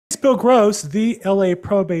Bill Gross, the LA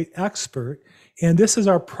Probate Expert, and this is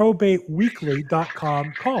our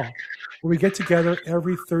probateweekly.com call, where we get together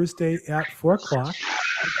every Thursday at 4 o'clock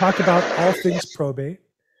and talk about all things probate.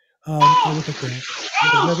 Look at that.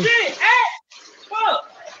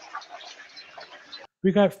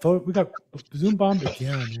 We got Zoom bombed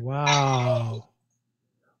again. Wow.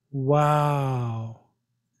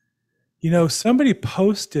 Somebody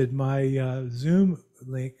posted my Zoom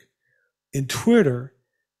link in Twitter,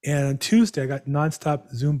 and on Tuesday I got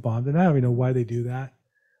nonstop Zoom bombed, and I don't even know why they do that.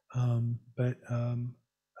 If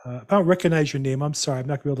I don't recognize your name, I'm sorry. I'm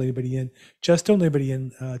not going to be able to let anybody in. Just don't let anybody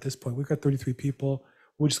in at this point. We've got 33 people.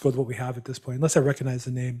 We'll just go with what we have at this point, unless I recognize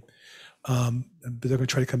the name. But they're going to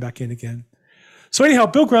try to come back in again. So anyhow,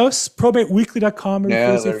 Bill Gross, probateweekly.com every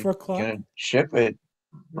Thursday at 4 o'clock. Can ship it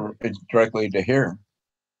directly to here.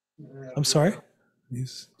 I'm sorry.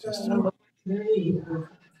 He's just mute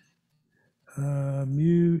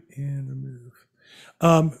and remove.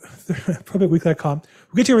 Probateweekly.com.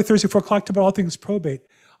 We get to every Thursday at 4 o'clock to about all things probate.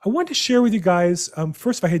 I want to share with you guys,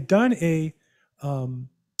 first, I had done a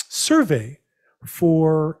survey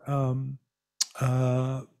for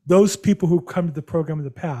those people who come to the program in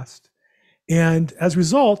the past. And as a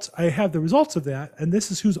result, I have the results of that. And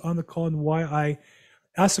this is who's on the call and why I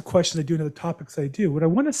ask the questions I do and the topics I do. What I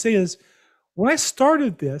want to say is, when I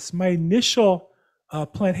started this, my initial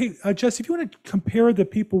plan, hey, Jess, if you want to compare the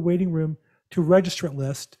people waiting room to registrant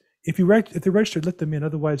list, if they're registered, let them in.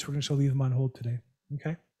 Otherwise, we're going to leave them on hold today.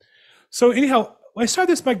 Okay. So anyhow, when I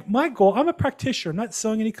started this, my goal, I'm a practitioner. I'm not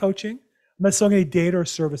selling any coaching. I'm not selling any data or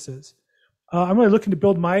services. I'm really looking to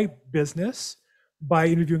build my business by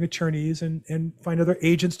interviewing attorneys and find other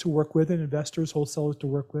agents to work with, and investors, wholesalers to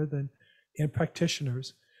work with, and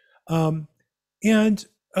practitioners. And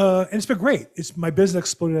it's been great. My business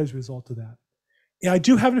exploded as a result of that. Yeah, I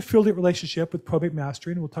do have an affiliate relationship with Probate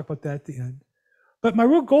Mastery, and we'll talk about that at the end. But my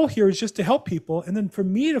real goal here is just to help people, and then for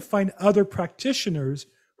me to find other practitioners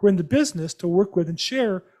who are in the business to work with and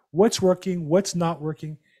share what's working, what's not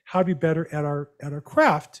working, how to be better at our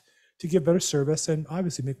craft to give better service and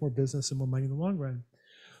obviously make more business and more money in the long run.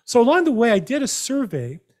 So along the way, I did a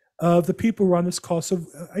survey of the people who are on this call. So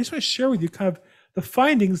I just want to share with you kind of the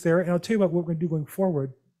findings there, and I'll tell you about what we're going to do going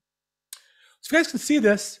forward. So you guys can see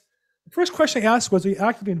this. The first question I asked was, are you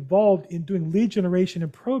actively involved in doing lead generation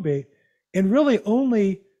and probate? And really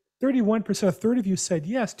only 31%, a third of you said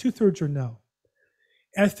yes, 2/3 are no.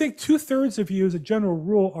 And I think 2/3 of you, as a general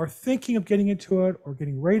rule, are thinking of getting into it or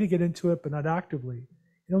getting ready to get into it, but not actively.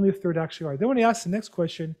 And only a third actually are. Then when I asked the next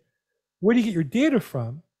question, where do you get your data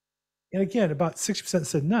from? And again, about 60%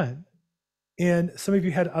 said none. And some of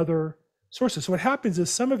you had other sources. So what happens is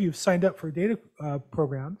some of you have signed up for data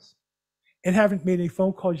programs and haven't made any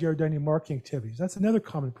phone calls yet or done any marketing activities. That's another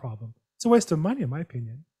common problem. It's a waste of money, in my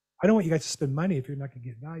opinion. I don't want you guys to spend money if you're not going to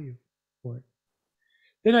get value for it.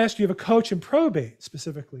 Then I asked, do you have a coach in probate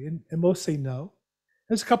specifically? And most say no.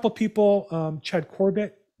 There's a couple of people, Chad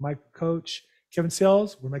Corbett, my coach, Kevin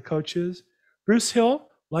Sales, one of my coaches, Bruce Hill,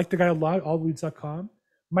 like the guy a lot, allweeds.com,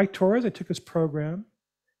 Mike Torres, I took his program,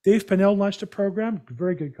 Dave Pinnell launched a program,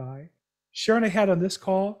 very good guy. Sharon I had on this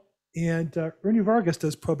call, and Ernie Vargas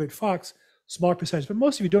does Probate Fox, smaller percentage, but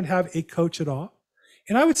most of you don't have a coach at all.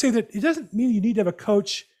 And I would say that it doesn't mean you need to have a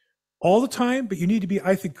coach all the time, but you need to be,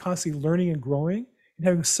 I think, constantly learning and growing and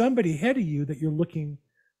having somebody ahead of you that you're looking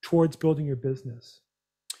towards building your business.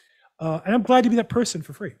 And I'm glad to be that person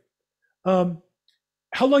for free. How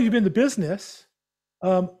long you've been in the business?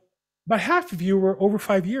 About half of you were over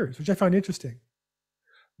 5 years, which I found interesting.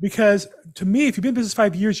 Because to me, if you've been in business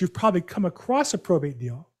 5 years, you've probably come across a probate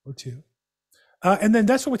deal or two. And then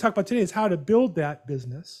that's what we talk about today, is how to build that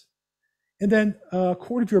business. And then a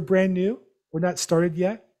quarter of you are brand new or not started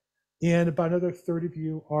yet. And about another third of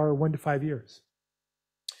you are 1 to 5 years.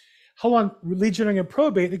 How long lead generating and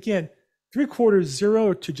probate? Again, 3/4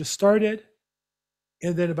 0 to just started.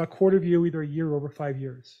 And then about a quarter of you either a year or over 5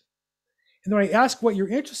 years. And then when I ask what you're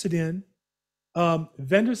interested in,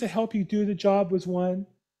 vendors that help you do the job was one.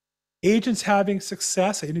 Agents having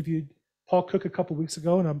success. I interviewed Paul Cook a couple of weeks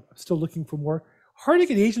ago, and I'm still looking for more. Hard to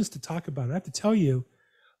get agents to talk about it. I have to tell you,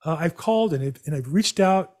 I've called and I've reached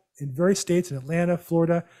out in various states, in Atlanta,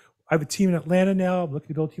 Florida. I have a team in Atlanta now. I'm looking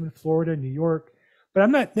to build a team in Florida, New York. But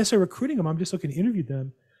I'm not necessarily recruiting them. I'm just looking to interview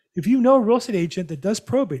them. If you know a real estate agent that does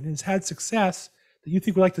probate and has had success that you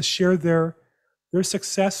think would like to share their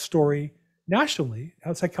success story nationally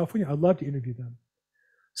outside California, I'd love to interview them.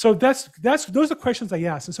 So those are the questions I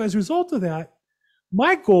asked. And so as a result of that,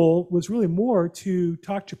 my goal was really more to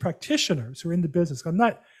talk to practitioners who are in the business. I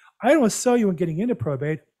don't want to sell you on getting into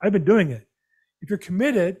probate. I've been doing it. If you're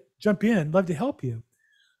committed, jump in. Love to help you.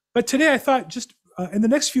 But today I thought just in the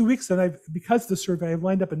next few weeks that because of the survey, I've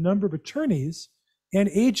lined up a number of attorneys and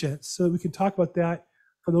agents so that we can talk about that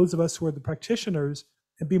for those of us who are the practitioners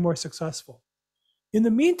and be more successful. In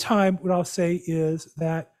the meantime, what I'll say is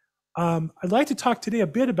that I'd like to talk today a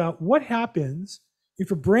bit about what happens if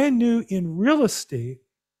you're brand new in real estate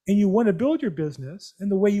and you want to build your business,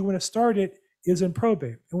 and the way you want to start it is in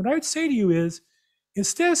probate. And what I would say to you is,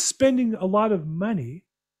 instead of spending a lot of money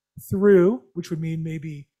through, which would mean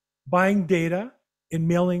maybe buying data and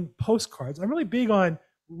mailing postcards, I'm really big on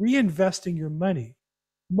reinvesting your money.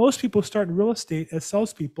 Most people start in real estate as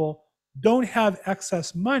salespeople don't have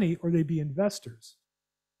excess money, or they'd be investors.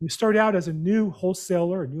 You start out as a new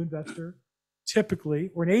wholesaler, a new investor, typically,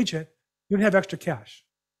 or an agent, you don't have extra cash.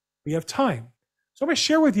 We have time. So I'm going to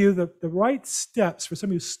share with you the right steps for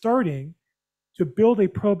somebody who's starting to build a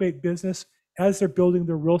probate business as they're building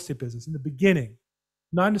their real estate business in the beginning,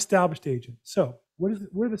 non-established agent. So what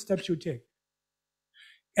are the steps you would take?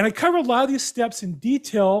 And I cover a lot of these steps in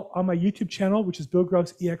detail on my YouTube channel, which is Bill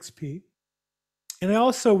Gross EXP. And I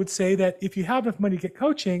also would say that if you have enough money to get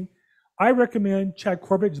coaching, I recommend Chad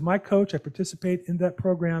Corbett is my coach. I participate in that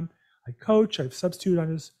program. I coach. I've substituted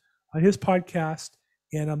on his podcast,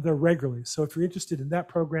 and I'm there regularly. So if you're interested in that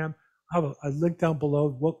program, I'll have a link down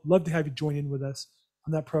below. We'll love to have you join in with us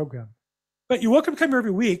on that program. But you're welcome to come here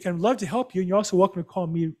every week, and I'd love to help you. And you're also welcome to call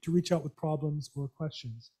me to reach out with problems or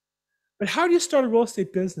questions. But how do you start a real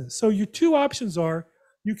estate business? So your two options are,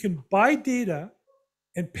 you can buy data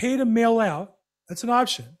and pay to mail out. That's an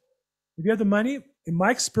option. If you have the money, in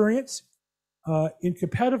my experience, in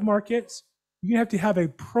competitive markets, you have to have a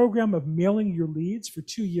program of mailing your leads for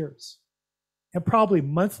 2 years, and probably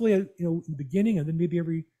monthly, in the beginning, and then maybe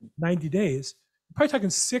every 90 days. You're probably talking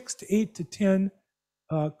 6 to 8 to 10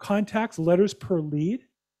 contacts, letters per lead.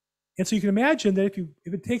 And so you can imagine that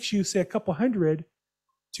if it takes you, say, a couple hundred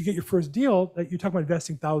to get your first deal, that you're talking about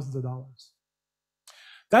investing thousands of dollars.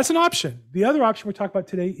 That's an option. The other option we're talking about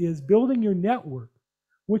today is building your network,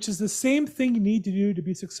 which is the same thing you need to do to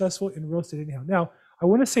be successful in real estate anyhow. Now, I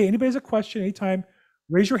want to say, anybody has a question anytime,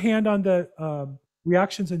 raise your hand on the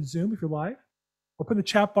reactions in Zoom if you're live, or put in the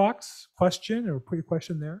chat box question, or put your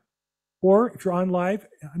question there. Or if you're on live,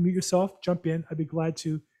 unmute yourself, jump in. I'd be glad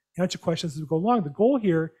to answer questions as we go along. The goal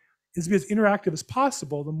here is to be as interactive as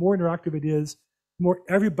possible. The more interactive it is, the more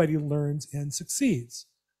everybody learns and succeeds.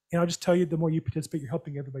 And I'll just tell you, the more you participate, you're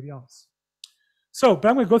helping everybody else. So, but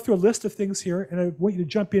I'm going to go through a list of things here, and I want you to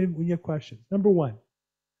jump in when you have questions. Number one,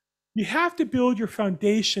 you have to build your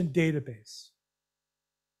foundation database.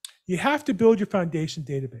 You have to build your foundation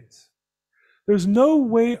database. There's no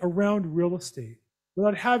way around real estate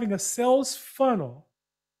without having a sales funnel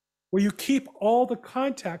where you keep all the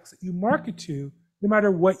contacts that you market to, no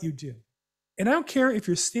matter what you do. And I don't care if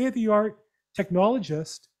you're a state-of-the-art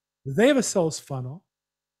technologist, they have a sales funnel,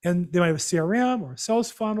 and they might have a CRM or a sales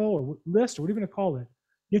funnel or list or whatever you want to call it.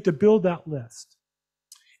 You have to build that list.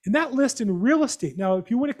 And that list in real estate, now, if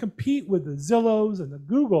you want to compete with the Zillows and the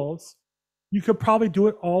Googles, you could probably do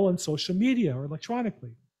it all on social media or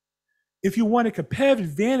electronically. If you want a competitive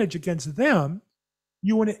advantage against them,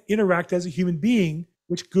 you want to interact as a human being,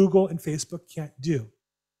 which Google and Facebook can't do.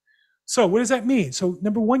 So what does that mean? So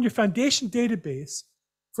number one, your foundation database,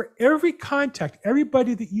 for every contact,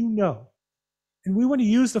 everybody that you know, and we want to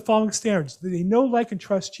use the following standards: that they know, like, and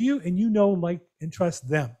trust you, and you know, like, and trust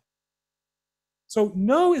them. So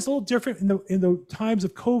know is a little different in the times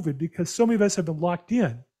of COVID, because so many of us have been locked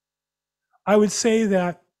in. I would say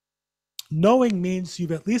that knowing means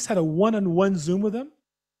you've at least had a one-on-one Zoom with them,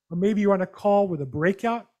 or maybe you're on a call with a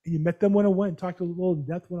breakout and you met them one-on-one and talked a little in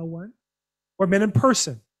depth one-on-one, or met in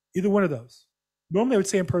person, either one of those. Normally I would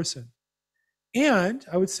say in person. And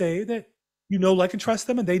I would say that you know, like, and trust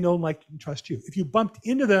them, and they know, like, and trust you. If you bumped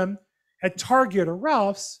into them at Target or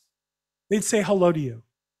Ralph's, they'd say hello to you.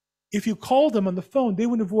 If you called them on the phone, they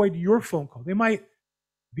would avoid your phone call. They might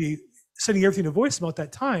be sending everything to voicemail at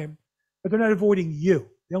that time, but they're not avoiding you.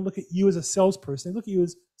 They don't look at you as a salesperson. They look at you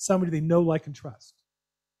as somebody they know, like, and trust.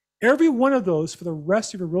 Every one of those for the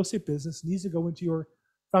rest of your real estate business needs to go into your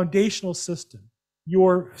foundational system,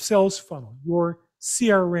 your sales funnel, your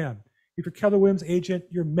CRM. If you're Keller Williams agent,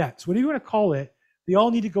 your METs, whatever you want to call it, they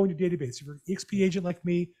all need to go in your database. If you're an EXP agent like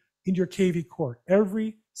me, into your KV core,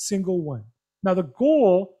 every single one. Now, the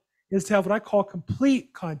goal is to have what I call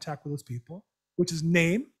complete contact with those people, which is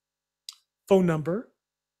name, phone number,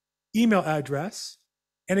 email address,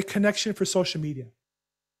 and a connection for social media.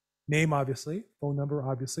 Name, obviously, phone number,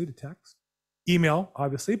 obviously, to text, email,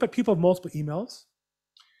 obviously, but people have multiple emails.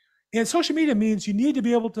 And social media means you need to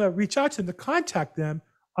be able to reach out to them, to contact them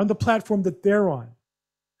on the platform that they're on.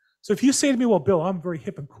 So if you say to me, well, Bill, I'm very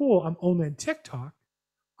hip and cool, I'm only on TikTok,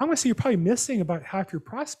 I'm going to say you're probably missing about half your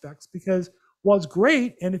prospects, because while it's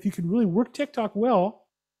great, and if you can really work TikTok well,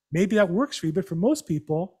 maybe that works for you. But for most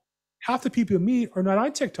people, half the people you meet are not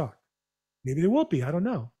on TikTok. Maybe they will be, I don't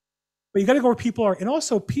know. But you got to go where people are. And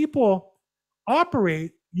also, people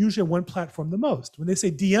operate usually on one platform the most. When they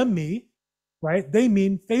say DM me, right, they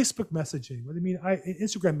mean Facebook messaging, or they mean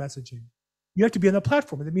Instagram messaging. You have to be on the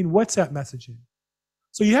platform, or they mean WhatsApp messaging.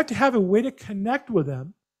 So you have to have a way to connect with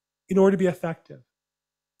them in order to be effective.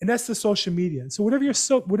 And that's the social media. And so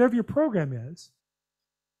whatever your program is,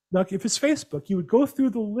 like if it's Facebook, you would go through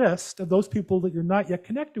the list of those people that you're not yet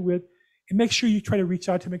connected with and make sure you try to reach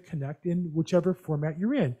out to them and connect in whichever format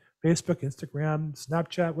you're in. Facebook, Instagram,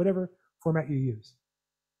 Snapchat, whatever format you use.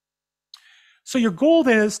 So your goal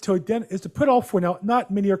then is to put all four. Now,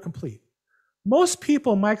 not many are complete. Most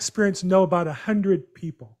people, in my experience, know about 100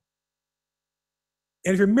 people.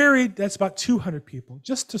 And if you're married, that's about 200 people,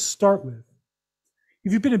 just to start with.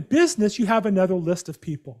 If you've been in business, you have another list of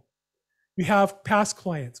people. You have past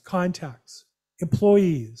clients, contacts,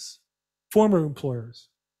 employees, former employers.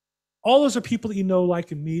 All those are people that you know,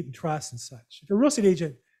 like, and meet and trust and such. If you're a real estate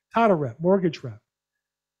agent, title rep, mortgage rep,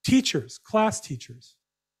 teachers, class teachers.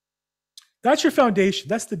 That's your foundation.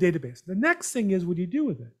 That's the database. The next thing is, what do you do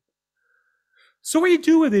with it? So what you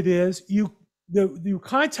do with it is you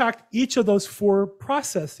contact each of those four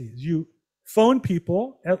processes. You phone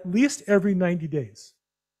people at least every 90 days.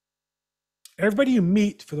 Everybody you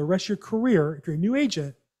meet for the rest of your career, if you're a new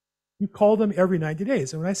agent, you call them every 90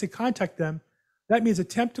 days. And when I say contact them, that means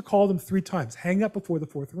attempt to call them 3 times. Hang up before the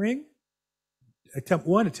 4th ring, attempt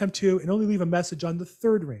 1, attempt 2, and only leave a message on the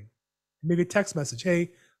 3rd ring. Maybe a text message.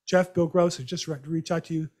 Hey, Jeff, Bill Gross, I just reach out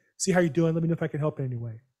to you, see how you're doing. Let me know if I can help in any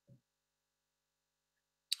way.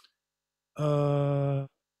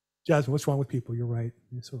 Jasmine, what's wrong with people? You're right.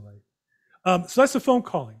 You're so right. So that's the phone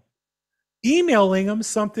calling. Emailing them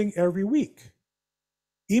something every week.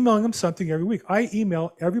 Emailing them something every week. I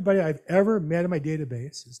email everybody I've ever met in my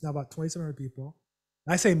database. It's now about 2,700 people.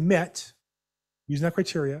 And I say met, using that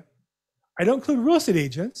criteria. I don't include real estate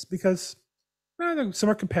agents because some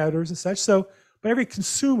are competitors and such. So, but every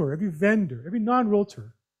consumer, every vendor, every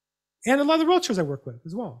non-realtor, and a lot of the realtors I work with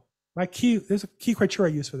as well. There's a key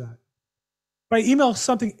criteria I use for that. But I email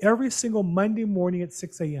something every single Monday morning at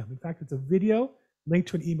 6 a.m. In fact, it's a video linked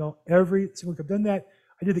to an email every single week. I've done that.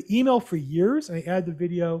 I did the email for years, and I added the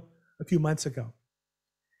video a few months ago.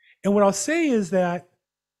 And what I'll say is that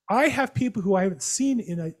I have people who I haven't seen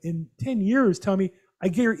in 10 years tell me, I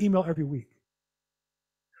get your email every week.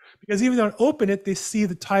 Because even though I don't open it, they see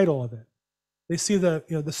the title of it. They see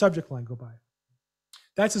the subject line go by.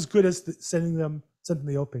 That's as good as sending them something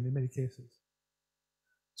they open in many cases.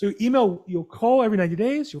 So you'll call every 90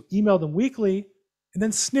 days, you'll email them weekly, and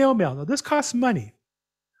then snail mail. Now this costs money.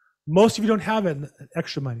 Most of you don't have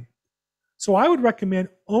extra money. So I would recommend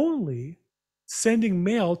only sending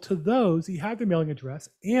mail to those you have their mailing address,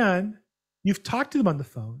 and you've talked to them on the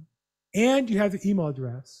phone, and you have their email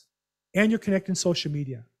address, and you're connecting social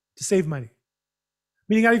media to save money.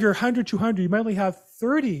 Meaning out of your 100, 200, you might only have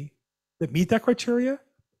 30 that meet that criteria,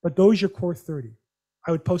 but those are your core 30.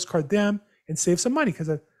 I would postcard them and save some money, because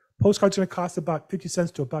a postcard's going to cost about 50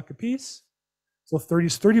 cents to $1 a piece. So 30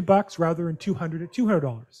 is $30 rather than 200 at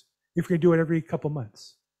 $200 if you're going to do it every couple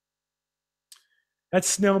months. That's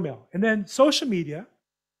snail mail. And then social media,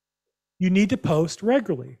 you need to post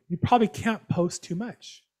regularly. You probably can't post too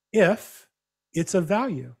much if it's of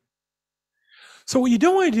value. So what you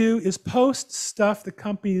don't want to do is post stuff the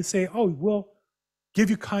company say, oh, we'll give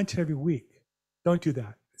you content every week. Don't do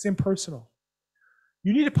that. It's impersonal.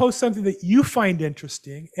 You need to post something that you find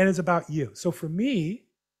interesting and is about you. So for me,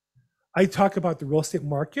 I talk about the real estate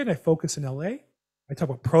market. I focus in LA. I talk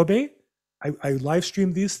about probate. I live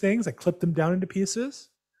stream these things. I clip them down into pieces.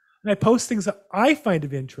 And I post things that I find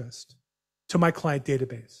of interest to my client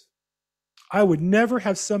database. I would never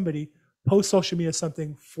have somebody post social media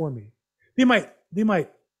something for me. They might,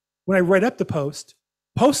 when I write up the post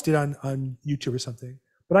it on YouTube or something,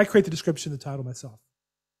 but I create the description, the title myself.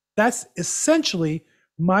 That's essentially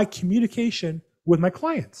my communication with my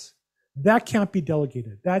clients. That can't be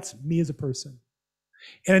delegated. That's me as a person.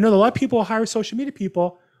 And I know that a lot of people hire social media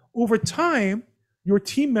people. Over time, your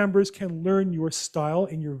team members can learn your style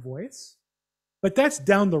and your voice, but that's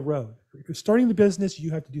down the road. If you're starting the business,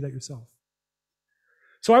 you have to do that yourself.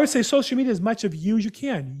 So I would say social media as much of you as you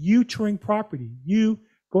can. You touring property, you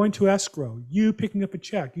going to escrow, you picking up a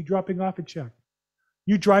check, you dropping off a check,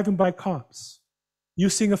 you driving by comps, you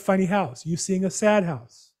seeing a funny house, you seeing a sad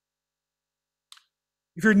house.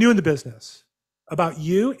 If you're new in the business, about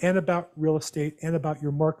you and about real estate and about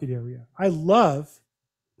your market area. I love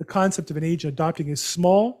the concept of an agent adopting a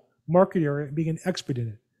small market area and being an expert in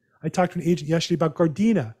it. I talked to an agent yesterday about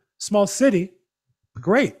Gardena, small city,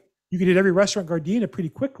 great. You can hit every restaurant in Gardena pretty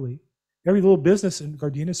quickly. Every little business in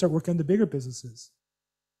Gardena, start working on the bigger businesses,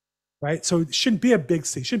 right? So it shouldn't be a big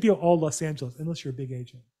city. It shouldn't be all Los Angeles unless you're a big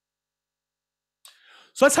agent.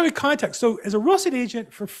 So that's how we contact. So as a real estate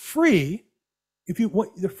agent for free, if you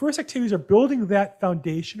want, the first activities are building that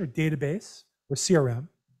foundation or database or CRM,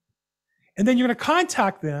 and then you're going to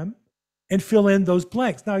contact them and fill in those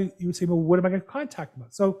blanks. Now you would say, well, what am I going to contact them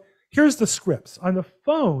about? So here's the scripts. On the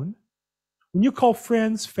phone, when you call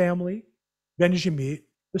friends, family, vendors you meet,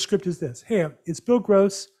 the script is this. Hey, it's Bill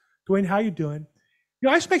Gross. Dwayne, how you doing? You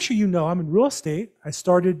know, I just make sure you know I'm in real estate. I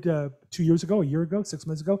started 2 years ago, a year ago, 6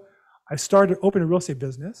 months ago. I started opening a real estate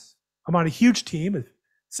business. I'm on a huge team of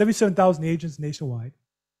 77,000 agents nationwide.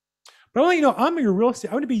 But I want you to know I'm your real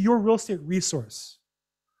estate. I want to be your real estate resource.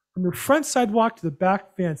 From your front sidewalk to the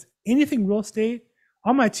back fence, anything real estate,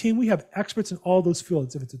 on my team, we have experts in all those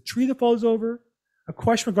fields. If it's a tree that falls over, a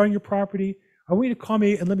question regarding your property, I want you to call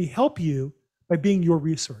me and let me help you by being your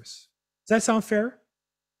resource. Does that sound fair?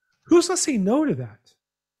 Who's going to say no to that?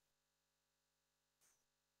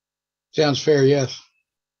 Sounds fair, yes.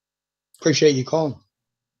 Appreciate you calling.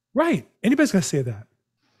 Right. Anybody's going to say that.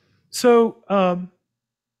 So,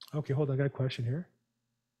 okay, hold on. I got a question here.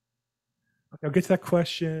 Okay, I'll get to that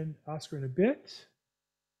question, Oscar, in a bit.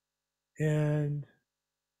 And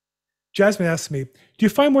Jasmine asked me, do you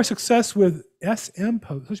find more success with SM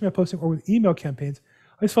posts, social media posting, or with email campaigns?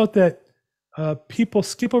 I just felt that people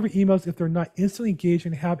skip over emails if they're not instantly engaged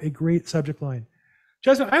and have a great subject line.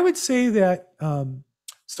 Jasmine, I would say that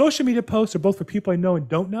social media posts are both for people I know and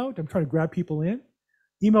don't know. I'm trying to grab people in.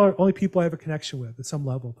 Email are only people I have a connection with at some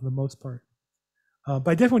level for the most part. But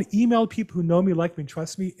I definitely want to email people who know me, like me, and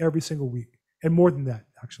trust me every single week. And more than that,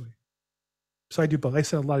 actually. So I do both. I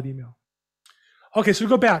send a lot of email. Okay, so we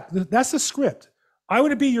go back. That's the script. I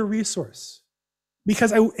want to be your resource.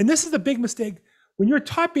 Because and this is the big mistake. When you're a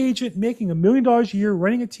top agent making $1 million a year,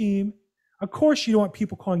 running a team, of course you don't want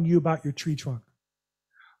people calling you about your tree trunk.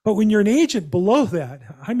 But when you're an agent below that,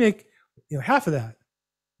 I make half of that.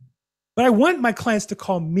 But I want my clients to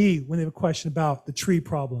call me when they have a question about the tree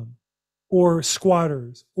problem or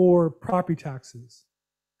squatters or property taxes.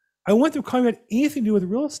 I want them to call me about anything to do with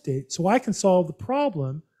real estate so I can solve the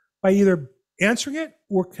problem by either answering it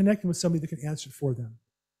or connecting with somebody that can answer it for them.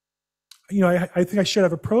 I think I should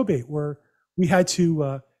have a probate where we had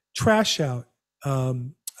to trash out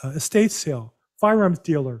estate sale, firearms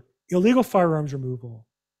dealer, illegal firearms removal,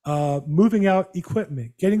 moving out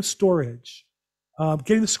equipment, getting storage,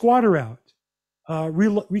 getting the squatter out,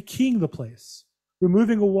 rekeying the place,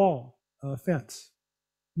 removing a wall, fence.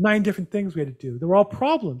 9 different things we had to do. They were all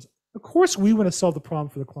problems. Of course, we want to solve the problem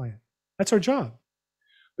for the client. That's our job.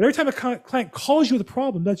 But every time a client calls you with a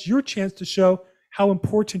problem, that's your chance to show how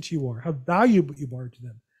important you are, how valuable you are to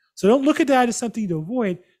them. So don't look at that as something to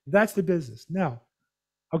avoid. That's the business. Now,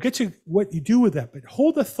 I'll get to what you do with that, but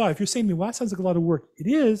hold the thought. If you're saying to me, well, that sounds like a lot of work. It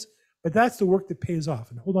is, but that's the work that pays off.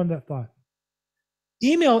 And hold on to that thought.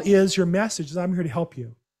 Email is your message. I'm here to help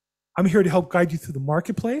you. I'm here to help guide you through the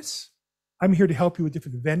marketplace. I'm here to help you with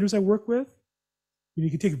different vendors I work with. You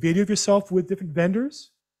can take a video of yourself with different vendors.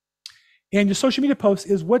 And your social media post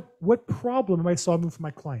is what problem am I solving for my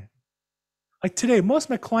client? Like today, most of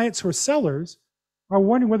my clients who are sellers are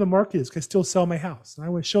wondering where the market is. Can I still sell my house? And I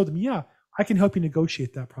want to show them, yeah, I can help you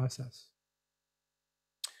negotiate that process.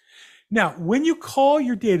 Now, when you call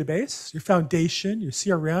your database, your foundation, your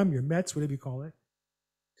CRM, your METs, whatever you call it,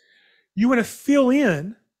 you want to fill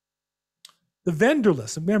in the vendor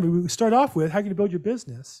list. And remember, we start off with how you're going to build your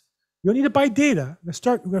business. You don't need to buy data.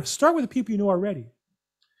 We're going to start with the people you know already.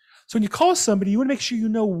 So when you call somebody, you want to make sure you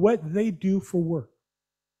know what they do for work.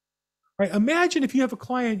 Right? Imagine if you have a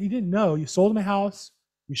client you didn't know, you sold him a house,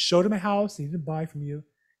 you showed him a house, and he didn't buy from you. And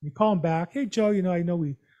you call him back, hey, Joe, I know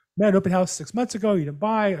we met at an open house 6 months ago. You didn't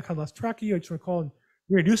buy. I kind of lost track of you. I just want to call and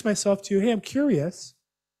introduce myself to you. Hey, I'm curious.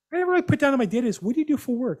 I never really put down on my data is, what do you do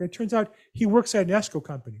for work? And it turns out he works at an escrow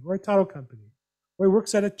company or a title company, or he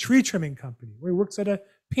works at a tree trimming company, or he works at a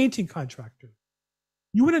painting contractor.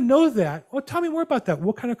 You want to know that. Well, tell me more about that.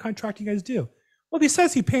 What kind of contracting you guys do? Well, if he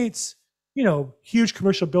says he paints, huge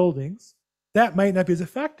commercial buildings, that might not be as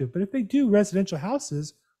effective. But if they do residential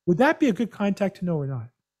houses, would that be a good contact to know or not?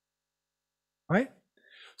 Right?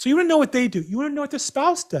 So you want to know what they do. You want to know what their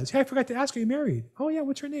spouse does. Hey, I forgot to ask, are you married? Oh, yeah,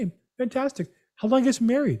 what's her name? Fantastic. How long is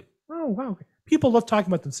married? Oh, wow. People love talking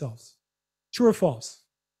about themselves. True or false?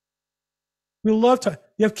 We love talking.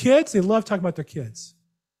 You have kids? They love talking about their kids.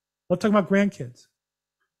 Love talking about grandkids.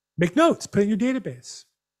 Make notes, put it in your database.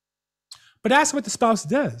 But ask what the spouse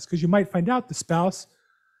does, because you might find out the spouse,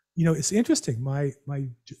 it's interesting. My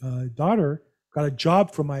daughter got a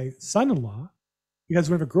job for my son-in-law because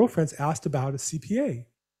one of her girlfriends asked about a CPA.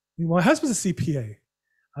 My husband's a CPA.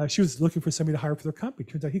 She was looking for somebody to hire for their company.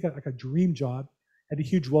 Turns out he got like a dream job at a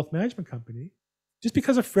huge wealth management company just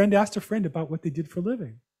because a friend asked a friend about what they did for a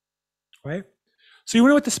living, right? So you want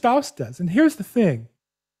to know what the spouse does. And here's the thing.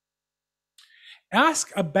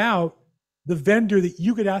 Ask about the vendor that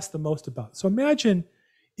you get asked the most about. So imagine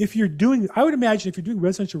if you're doing, I would imagine if you're doing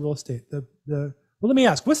residential real estate, well, let me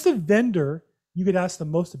ask, what's the vendor you get asked the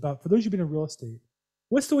most about? For those who've been in real estate,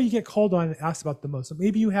 what's the one you get called on and asked about the most? So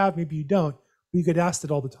maybe you have, maybe you don't, but you get asked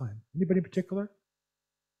it all the time. Anybody in particular?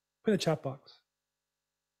 Put in the chat box.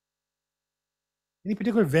 Any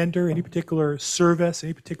particular vendor, any particular service,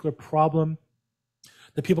 any particular problem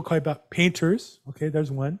that people call you about? Painters, okay,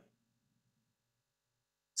 there's one.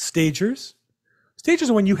 Stagers. Stagers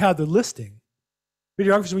are when you have the listing.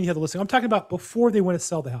 Videographers are when you have the listing. I'm talking about before they want to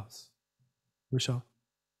sell the house. Rochelle.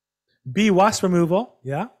 B, wasp removal,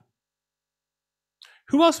 yeah.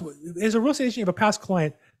 Who else? As a real estate agent, you have a past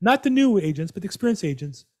client, not the new agents, but the experienced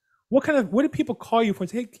agents. What do people call you for and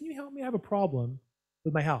say, hey, can you help me? I have a problem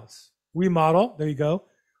with my house. Remodel, there you go.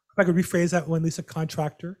 If I could rephrase that one, at least a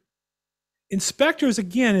contractor. Inspectors,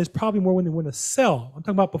 again, is probably more when they want to sell. I'm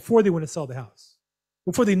talking about before they want to sell the house,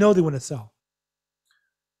 before they know they want to sell,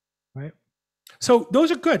 right? So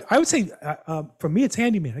those are good. I would say, for me, it's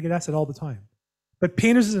handyman. I get asked that all the time. But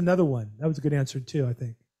painters is another one. That was a good answer too, I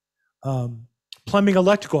think. Plumbing,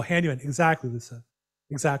 electrical, handyman. Exactly, Lisa.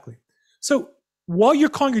 Exactly. So while you're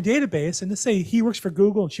calling your database, and let's say he works for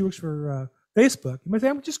Google and she works for Facebook, you might say,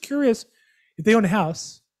 I'm just curious if they own a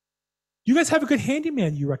house. Do you guys have a good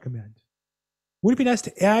handyman you recommend? Would it be nice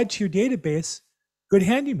to add to your database good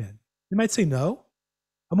handyman? You might say no.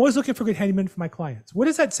 I'm always looking for good handyman for my clients. What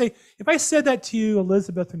does that say? If I said that to you,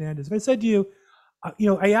 Elizabeth Hernandez, if I said to you,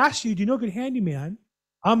 I asked you, do you know a good handyman?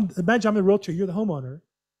 Imagine I'm the realtor, you're the homeowner.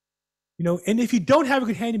 And if you don't have a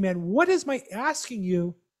good handyman, what is my asking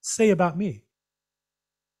you say about me?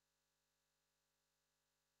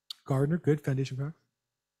 Gardner, good foundation crack.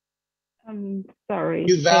 I'm sorry.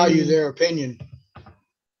 You value their opinion.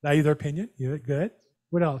 Value their opinion. Yeah, good.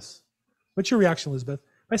 What else? What's your reaction, Elizabeth?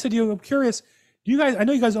 If I said to you, I'm curious, do you guys, I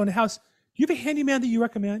know you guys own a house. Do you have a handyman that you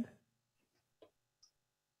recommend?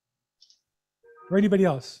 Or anybody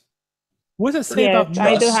else? What does it say about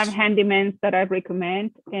I do trust? have handymans that I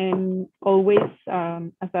recommend, and always,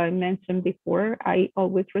 as I mentioned before, I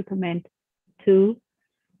always recommend two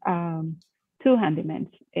handymans,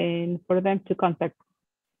 and for them to contact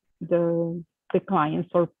the clients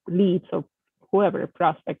or leads or whoever,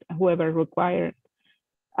 prospect, whoever required.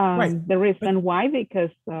 Right. The reason why, because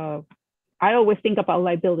I always think about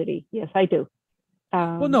liability. Yes, I do.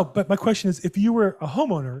 Well, no, but my question is, if you were a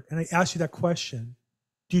homeowner and I asked you that question,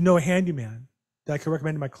 do you know a handyman that I could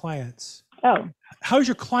recommend to my clients? Oh. How's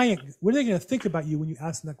your client, what are they going to think about you when you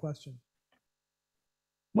ask them that question?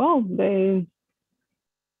 Well,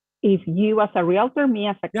 if you as a realtor, me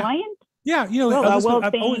as a client, yeah, I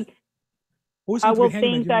will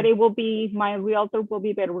think that it will be, my realtor will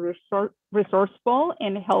be very resourceful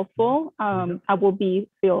and helpful. I will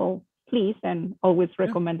feel pleased and always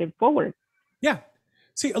recommend it forward. Yeah.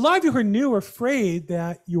 See, a lot of you who are new are afraid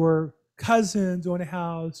that your cousins own a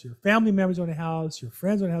house, your family members own a house, your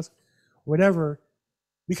friends own a house, whatever.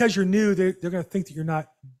 Because you're new, they're going to think that you're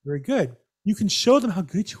not very good. You can show them how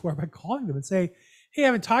good you are by calling them and say, hey, I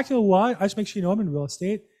haven't talked to you in a while. I just make sure you know I'm in real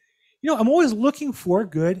estate. I'm always looking for a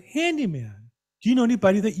good handyman. Do you know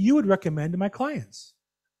anybody that you would recommend to my clients?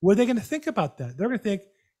 What are they going to think about that? They're going to think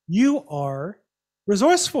you are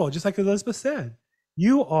resourceful, just like Elizabeth said.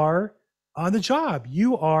 You are on the job.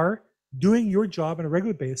 You are doing your job on a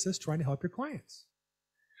regular basis, trying to help your clients.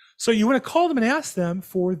 So you want to call them and ask them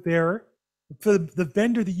for the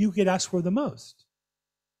vendor that you get asked for the most.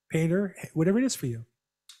 Painter, whatever it is for you.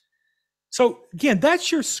 So again,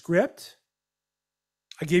 that's your script.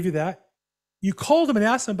 I gave you that. You call them and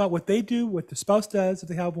ask them about what they do, what the spouse does if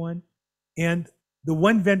they have one, and the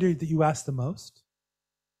one vendor that you ask the most.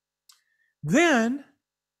 Then,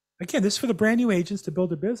 again, this is for the brand new agents to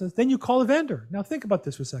build their business. Then you call a vendor. Now think about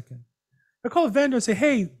this for a second. I call a vendor and say,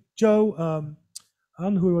 hey, Joe, I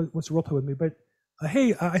don't know who wants to role play with me, but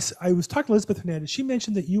hey, I was talking to Elizabeth Hernandez. She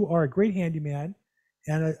mentioned that you are a great handyman,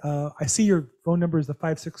 and I see your phone number is the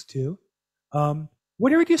 562.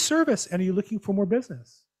 What area do you service, and are you looking for more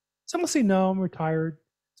business? Someone will say, no, I'm retired.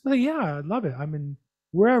 Someone will say, yeah, I love it. I'm in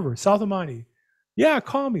wherever, South Amani. Yeah,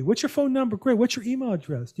 call me. What's your phone number? Great. What's your email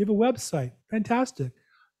address? Do you have a website? Fantastic.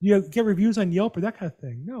 You get reviews on Yelp or that kind of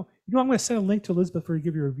thing. No, I'm going to send a link to Elizabeth for her to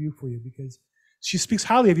give you a review for you because she speaks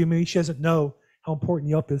highly of you. Maybe she doesn't know how important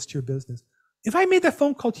Yelp is to your business. If I made that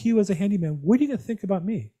phone call to you as a handyman, what are you going to think about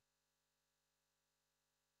me?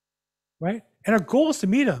 Right? And our goal is to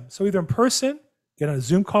meet them. So either in person, get on a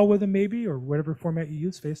Zoom call with them maybe, or whatever format you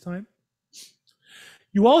use, FaceTime.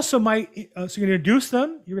 You also might, so you're going to introduce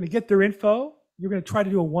them. You're going to get their info. You're going to try to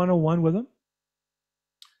do a one-on-one with them.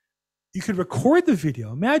 You could record the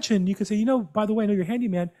video. Imagine you could say, by the way, I know you're a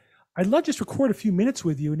handyman. I'd love to just record a few minutes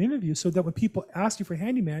with you, an interview, so that when people ask you for a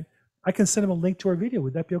handyman, I can send them a link to our video.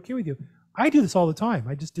 Would that be okay with you? I do this all the time.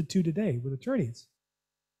 I just did 2 today with attorneys.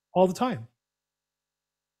 All the time.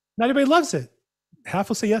 Not everybody loves it. Half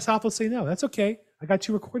will say yes, half will say no. That's okay. I got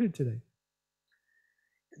 2 recorded today.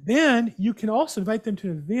 Then you can also invite them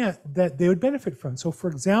to an event that they would benefit from. So for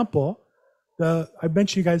example, I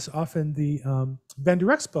mentioned you guys often the Vendor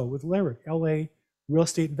Expo with LARIC, LA Real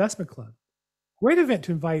Estate Investment Club. Great event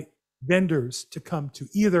to invite vendors to come to,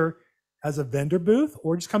 either as a vendor booth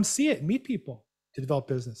or just come see it and meet people to develop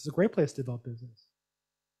business. It's a great place to develop business.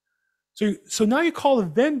 So now you call the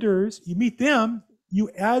vendors, you meet them,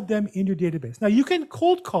 you add them in your database. Now you can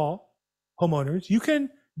cold call homeowners, you can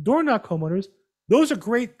door knock homeowners. Those are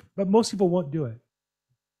great, but most people won't do it.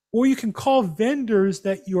 Or you can call vendors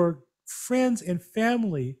that your friends and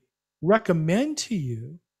family recommend to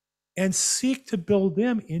you and seek to build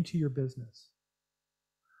them into your business.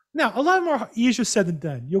 Now, a lot more easier said than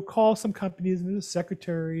done. You'll call some companies and there's a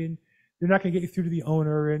secretary and they're not going to get you through to the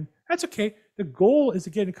owner, and that's okay. The goal is to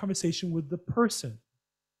get in a conversation with the person.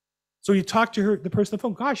 So you talk to the person on the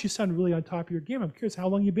phone. Gosh, you sound really on top of your game. I'm curious how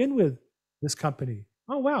long you've been with this company.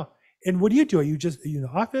 Oh, wow. And what do you do? Are you in the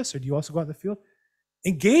office or do you also go out in the field?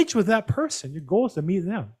 Engage with that person. Your goal is to meet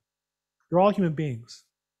them. They're all human beings.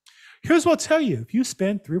 Here's what I'll tell you. If you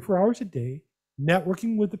spend 3 or 4 hours a day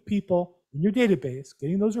networking with the people in your database,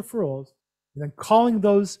 getting those referrals, and then calling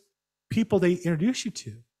those people they introduce you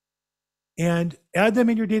to, and add them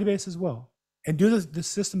in your database as well, and do the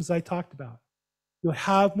systems I talked about, you'll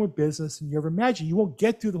have more business than you ever imagined. You won't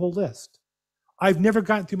get through the whole list. I've never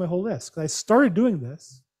gotten through my whole list because I started doing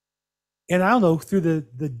this, and I don't know, through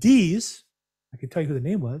the D's, I can tell you who the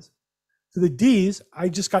name was, through the D's, I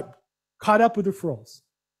just got caught up with referrals.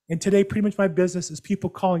 And today, pretty much my business is people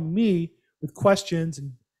calling me with questions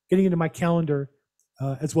and getting into my calendar,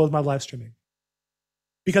 as well as my live streaming.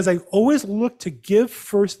 Because I always look to give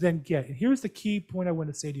first, then get. And here's the key point I want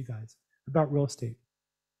to say to you guys about real estate.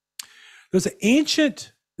 There's an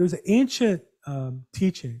ancient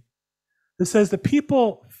teaching that says that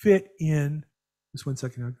people fit in. Just 1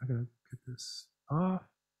 second, I'm going to get this off.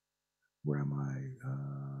 Where am I?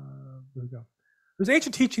 There we go. There's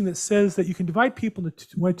ancient teaching that says that you can divide people into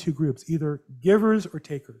 1 of 2 groups, either givers or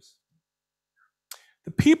takers.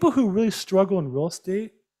 The people who really struggle in real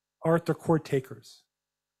estate are at their core takers.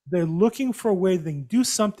 They're looking for a way they can do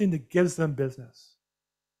something that gives them business.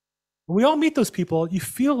 When we all meet those people, you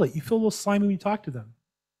feel it. You feel a little slimy when you talk to them.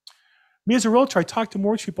 Me as a realtor, I talk to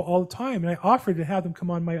mortgage people all the time, and I offer to have them come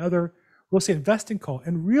on my other real estate investing call.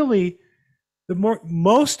 And really,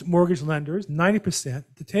 most mortgage lenders, 90%,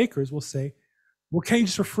 the takers will say, well, can't you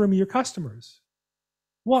just refer me your customers?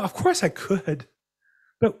 Well, of course I could,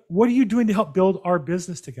 but what are you doing to help build our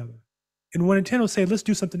business together? And when Nintendo will say, let's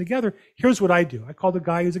do something together, here's what I do. I call the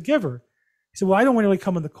guy who's a giver. He said, well, I don't want to really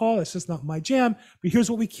come on the call. That's just not my jam, but here's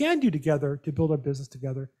what we can do together to build our business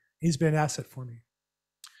together. And he's been an asset for me.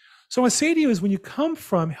 So what I say to you is when you come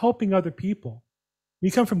from helping other people, when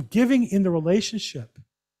you come from giving in the relationship,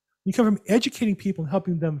 when you come from educating people and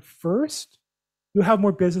helping them first, you'll have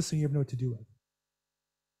more business than you ever know what to do with.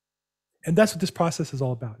 And that's what this process is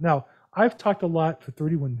all about. Now, I've talked a lot for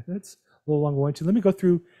 31 minutes, a little longer. Let me go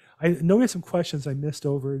through. I know we have some questions I missed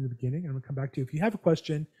over in the beginning. I'm going to come back to you. If you have a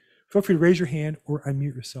question, feel free to raise your hand or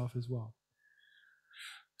unmute yourself as well.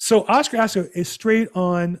 So Oscar asked a straight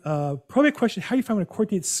on probate question. How do you find when a court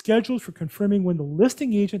date is scheduled for confirming when the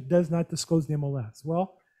listing agent does not disclose the MLS?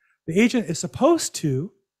 Well, the agent is supposed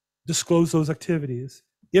to disclose those activities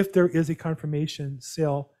if there is a confirmation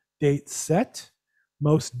sale date set.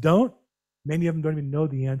 Most don't. Many of them don't even know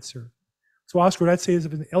the answer. So Oscar, what I'd say is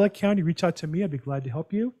if in LA County, reach out to me. I'd be glad to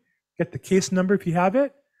help you. Get the case number if you have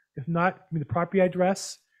it. If not, give me the property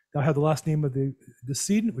address. I'll have the last name of the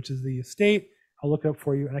decedent, which is the estate. I'll look it up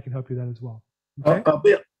for you, and I can help you with that as well. Okay?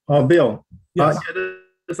 Bill. Yes.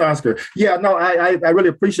 This is Oscar. Yeah, no, I really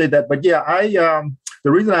appreciate that. But yeah,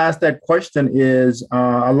 the reason I asked that question is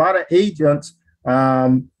a lot of agents,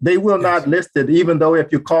 they will not list it, even though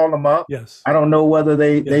if you call them up, yes. I don't know whether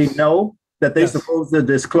they know. that they Yes. supposed to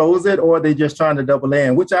disclose it, or they just trying to double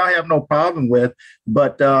in, which I have no problem with.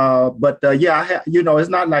 But yeah, I have, it's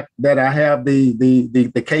not like that. I have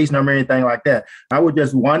the case number or anything like that. I was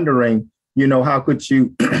just wondering, how could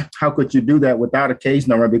you how could you do that without a case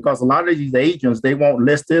number? Because a lot of these agents, they won't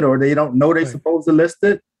list it, or they don't know they're Right. supposed to list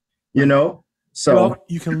it. So Well,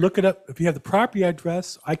 you can look it up. If you have the property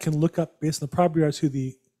address, I can look up based on the property address who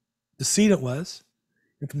the decedent was.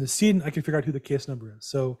 And from the decedent, I can figure out who the case number is.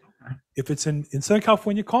 So if it's in Southern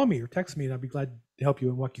California, call me or text me, and I'll be glad to help you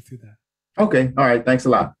and walk you through that. okay, all right, thanks a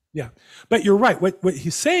lot. Yeah. But you're right. What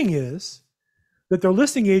he's saying is that they're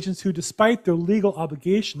listing agents who, despite their legal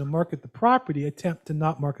obligation to market the property, attempt to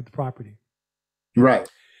not market the property. Right.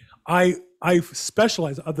 I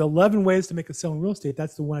specialize, of the 11 ways to make a sale in real estate,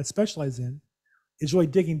 that's the one I specialize in, is really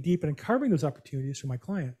digging deep and uncovering those opportunities for my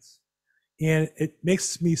clients. And it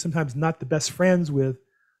makes me sometimes not the best friends with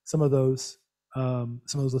some of those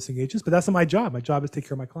listing agents, but that's not my job. My job is to take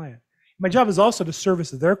care of my client. My job is also to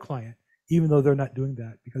service their client, even though they're not doing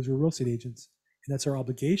that, because we're real estate agents, and that's our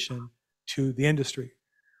obligation to the industry.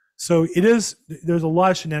 So there's a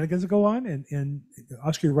lot of shenanigans that go on, and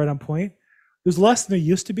Oscar, you're right on point. There's less than there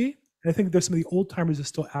used to be. And I think there's some of the old timers that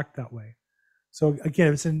still act that way. So again,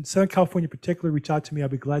 if it's in Southern California in particular, reach out to me. I'll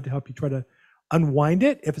be glad to help you try to unwind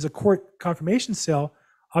it. If it's a court confirmation sale,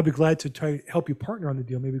 I'll be glad to try to help you partner on the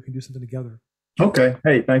deal. Maybe we can do something together. Okay.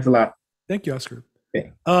 Hey, thanks a lot. Thank you, Oscar.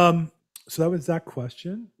 Okay. So that was that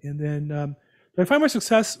question. And then, do I find my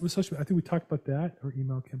success with social media? I think we talked about that, or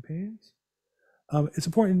email campaigns. It's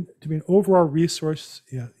important to be an overall resource.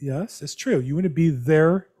 Yeah, yes, it's true. You want to be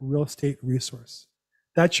their real estate resource.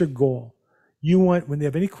 That's your goal. You want, when they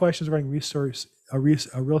have any questions regarding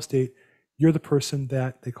real estate, you're the person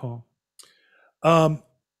that they call.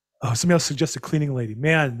 Somebody else suggested cleaning lady.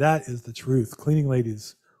 Man, that is the truth. Cleaning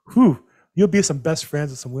ladies, you'll be some best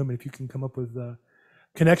friends with some women if you can come up with a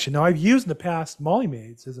connection. Now, I've used in the past Molly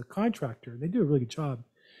maids as a contractor. They do a really good job.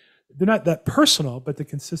 They're not that personal, but they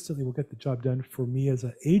consistently will get the job done for me as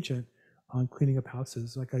an agent on cleaning up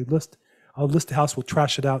houses. Like I'll list a house, we'll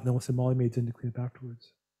trash it out, and then we'll send Molly maids in to clean up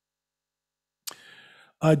afterwards.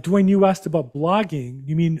 Dwayne, you asked about blogging.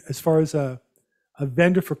 You mean as far as a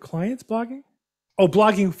vendor for clients blogging? Oh,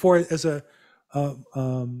 blogging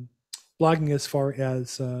blogging as far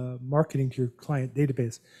as marketing to your client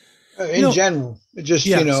database. In general, just,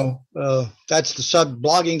 yes. that's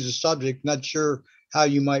blogging's the subject. Not sure how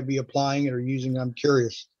you might be applying it or using it. I'm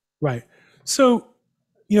curious. Right. So,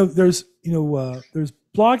 there's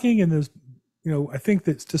blogging, and there's, I think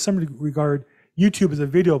that to some regard, YouTube is a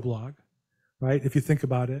video blog, right? If you think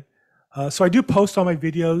about it. So I do post all my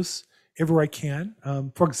videos everywhere I can.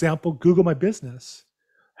 For example, Google My Business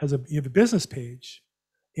you have a business page.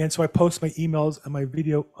 And so I post my emails and my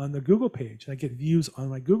video on the Google page, and I get views on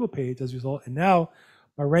my Google page as a result. And now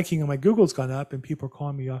my ranking on my Google's gone up, and people are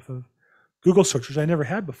calling me off of Google search, which I never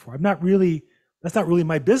had before. that's not really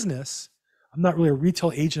my business. I'm not really a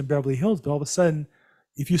retail agent in Beverly Hills, but all of a sudden,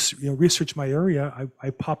 if you research my area, I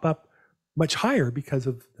pop up much higher because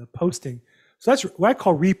of the posting. So that's what I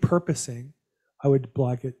call repurposing. I would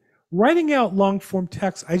blog it. Writing out long form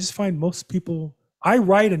text, I just find most people, I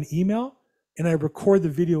write an email and I record the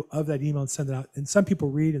video of that email and send it out. And some people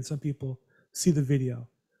read and some people see the video.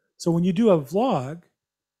 So when you do a vlog,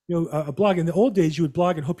 a blog, in the old days, you would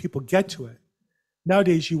blog and hope people get to it.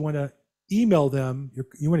 Nowadays, you want to email them.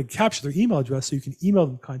 You want to capture their email address so you can email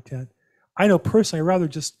them content. I know personally, I'd rather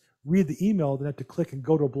just read the email than have to click and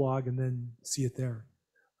go to a blog and then see it there.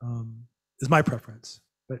 Is my preference.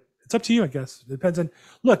 But it's up to you, I guess. It depends on,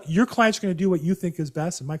 look, your client's going to do what you think is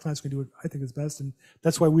best, and my client's going to do what I think is best, and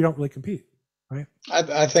that's why we don't really compete, right?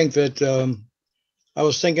 I think that I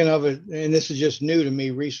was thinking of it, and this is just new to me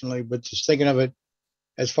recently, but just thinking of it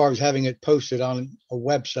as far as having it posted on a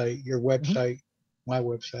website, your website, my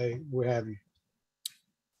website, what have you.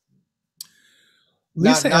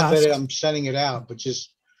 Not that I'm sending it out, but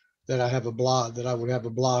just that I have a blog, that I would have a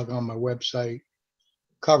blog on my website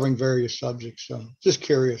covering various subjects. So just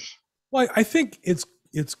curious. Well, I think it's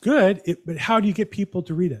good, but how do you get people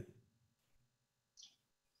to read it?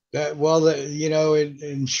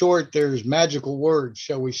 In short, there's magical words,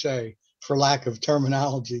 shall we say, for lack of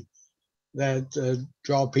terminology, that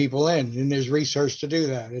draw people in, and there's research to do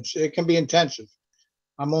that. It can be intensive.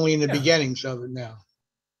 I'm only in the beginnings of it now.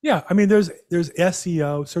 Yeah, I mean, there's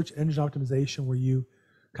SEO, search engine optimization, where you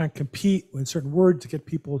kind of compete with certain words to get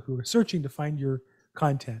people who are searching to find your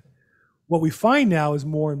content. What we find now is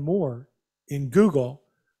more and more in Google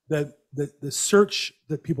that the search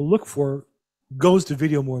that people look for goes to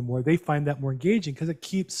video more and more. They find that more engaging because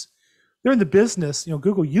they're in the business.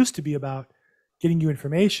 Google used to be about getting you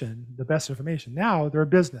information, the best information. Now they're a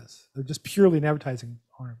business. They're just purely an advertising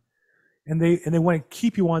arm. And they want to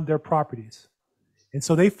keep you on their properties. And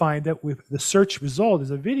so they find that with the search result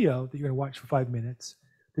is a video that you're going to watch for 5 minutes,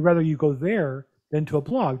 they'd rather you go there than to a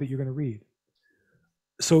blog that you're going to read.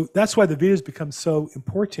 So that's why the videos become so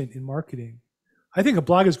important in marketing. I think a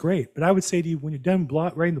blog is great, but I would say to you, when you're done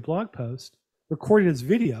writing the blog post, record it as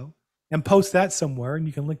video and post that somewhere, and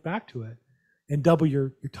you can link back to it and double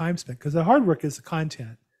your time spent. Because the hard work is the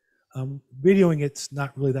content. Videoing it's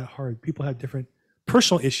not really that hard. People have different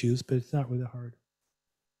personal issues, but it's not really that hard.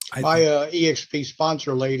 My EXP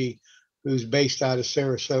sponsor lady, who's based out of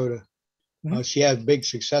Sarasota, she had big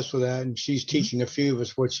success with that, and she's teaching a few of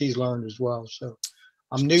us what she's learned as well. So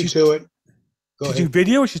I'm new to it. Go teaching ahead.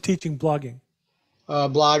 video, or she's teaching blogging?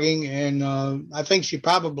 Blogging, and I think she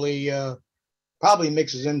probably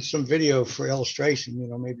mixes in some video for illustration.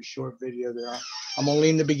 Maybe short video there. I'm only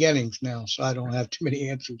in the beginnings now, so I don't have too many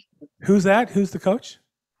answers. Who's that? Who's the coach?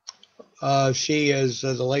 She is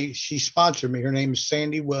the lady. She sponsored me. Her name is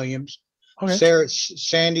Sandy Williams. Okay.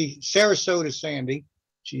 Sarasota Sandy.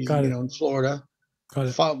 She's in Florida. Got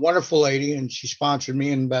it. Wonderful lady, and she sponsored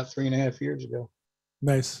me in about 3.5 years ago.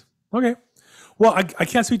 Nice. Okay. Well, I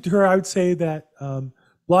can't speak to her. I would say that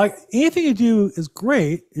blog, anything you do is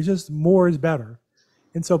great. It's just more is better.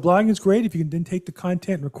 And so blogging is great. If you can then take the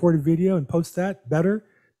content and record a video and post that, better.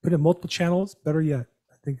 Put it in multiple channels, better yet.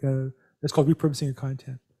 I think that's called repurposing your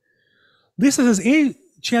content. Lisa says, any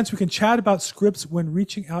chance we can chat about scripts when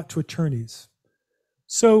reaching out to attorneys?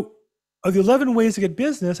 So of the 11 ways to get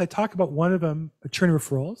business, I talk about one of them, attorney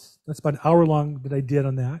referrals. That's about an hour long that I did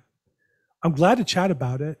on that. I'm glad to chat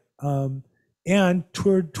about it. And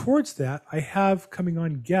towards that, I have coming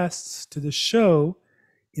on guests to the show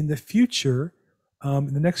in the future,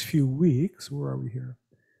 in the next few weeks. Where are we here?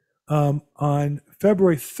 On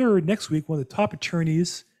February 3rd, next week, one of the top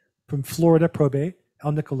attorneys from Florida, Probate,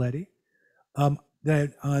 Al Nicoletti.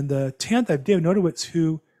 Then on the 10th, I have David Notowitz,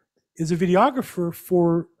 who is a videographer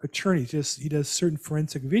for attorneys. He does certain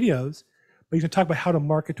forensic videos, but he's going to talk about how to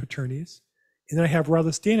market to attorneys. And then I have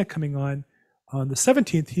Rallis Dana coming on the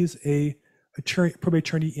 17th. He's a probate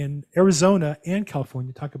attorney in Arizona and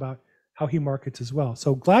California to talk about how he markets as well.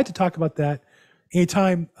 So glad to talk about that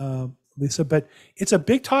anytime, Lisa, but it's a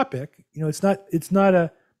big topic. It's not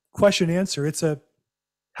a question and answer. It's a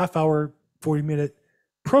half-hour, 40-minute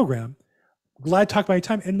program. Glad to talk about any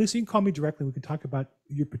time. And Lisa, you can call me directly. We can talk about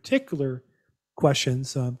your particular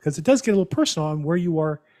questions because it does get a little personal on where you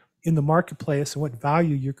are in the marketplace and what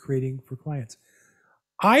value you're creating for clients.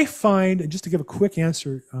 I find, and just to give a quick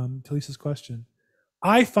answer to Lisa's question,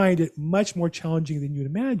 I find it much more challenging than you'd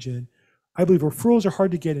imagine. I believe referrals are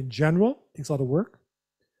hard to get in general. It takes a lot of work.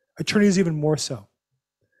 Attorneys even more so.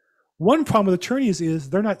 One problem with attorneys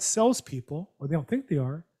is they're not salespeople, or they don't think they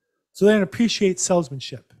are, so they don't appreciate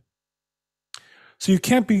salesmanship. So you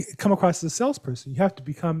can't come across as a salesperson. You have to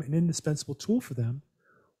become an indispensable tool for them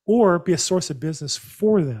or be a source of business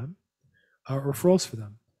for them, referrals for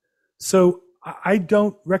them. So I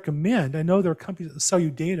don't recommend, I know there are companies that sell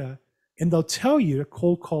you data and they'll tell you to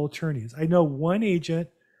cold call attorneys. I know one agent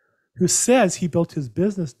who says he built his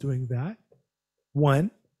business doing that.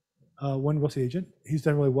 One real estate agent, he's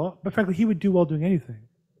done really well, but frankly, he would do well doing anything.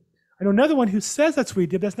 I know another one who says that's what he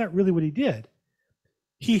did, but that's not really what he did.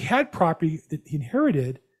 He had property that he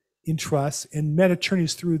inherited in trust and met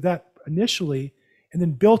attorneys through that initially, and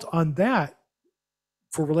then built on that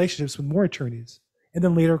for relationships with more attorneys, and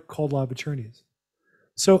then later called a lot of attorneys.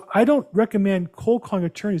 So I don't recommend cold calling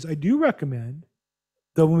attorneys. I do recommend,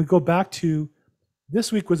 though, when we go back to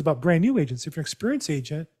this week was about brand new agents. If you're an experienced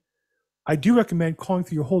agent, I do recommend calling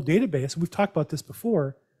through your whole database. And we've talked about this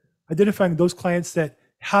before, identifying those clients that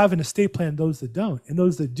have an estate plan and those that don't. And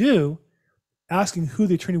those that do, asking who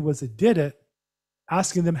the attorney was that did it,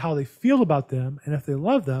 asking them how they feel about them, and if they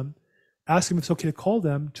love them, asking if it's okay to call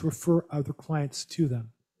them to refer other clients to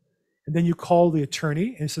them. And then you call the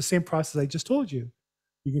attorney, and it's the same process I just told you.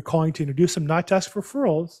 You're calling to introduce them, not to ask for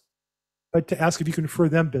referrals, but to ask if you can refer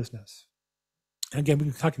them business. And again, we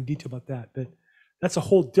can talk in detail about that, but that's a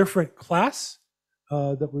whole different class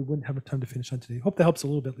that we wouldn't have time to finish on today. Hope that helps a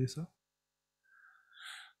little bit, Lisa.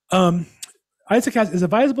 Isaac asks, is it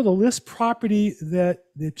advisable to list property that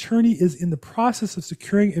the attorney is in the process of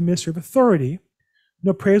securing administrative authority?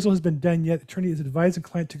 No appraisal has been done yet. The attorney is advising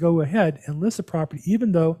client to go ahead and list the property,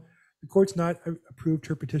 even though the court's not approved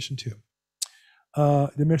her petition to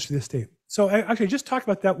the Ministry of the Estate. So I actually just talked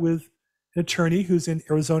about that with an attorney who's in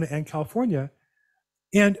Arizona and California.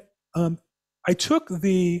 And I took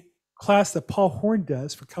the class that Paul Horn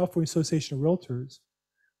does for California Association of Realtors,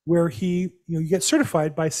 where you get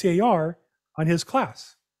certified by CAR on his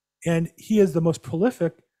class. And he is the most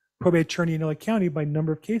prolific probate attorney in LA County by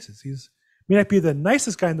number of cases. He's may not be the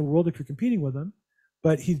nicest guy in the world if you're competing with him,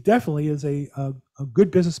 but he definitely is a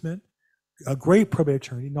good businessman, a great probate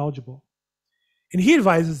attorney, knowledgeable. And he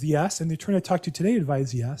advises yes, and the attorney I talked to today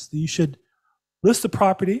advised yes, that you should list the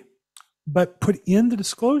property, but put in the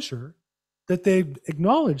disclosure that they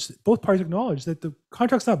acknowledge, that both parties acknowledge that the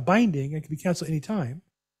contract's not binding and can be canceled anytime,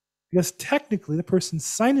 because technically the person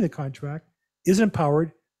signing the contract is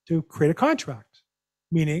empowered to create a contract.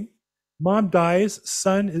 Meaning, mom dies,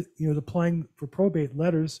 son is, is applying for probate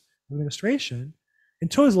letters of administration.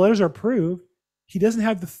 Until his letters are approved, he doesn't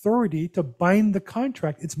have the authority to bind the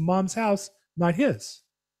contract. It's mom's house, not his.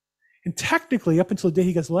 And technically, up until the day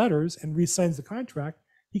he gets letters and re-signs the contract,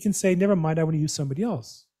 he can say, never mind, I want to use somebody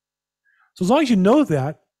else. So as long as you know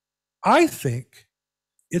that, I think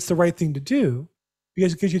it's the right thing to do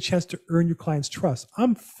because it gives you a chance to earn your client's trust.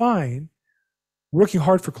 I'm fine working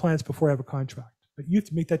hard for clients before I have a contract, but you have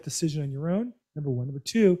to make that decision on your own, number one. Number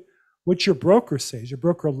two, what your broker says. Your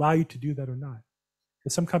broker allow you to do that or not?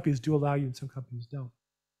 Because some companies do allow you and some companies don't.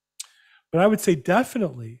 But I would say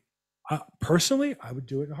definitely, personally, I would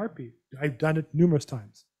do it in a heartbeat. I've done it numerous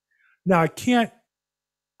times. Now I can't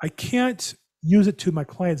use it to my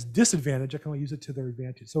client's disadvantage. I can only use it to their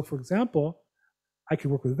advantage. So for example, I can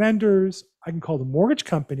work with vendors. I can call the mortgage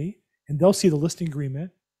company and they'll see the listing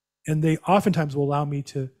agreement and they oftentimes will allow me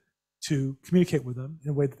to communicate with them in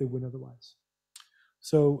a way that they wouldn't otherwise.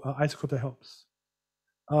 So Isaac, hope that helps.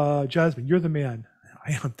 Jasmine, you're the man.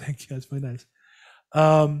 I am, thank you, that's very nice.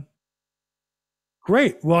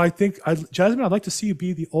 Great, well, I think, Jasmine, I'd like to see you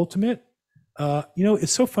be the ultimate.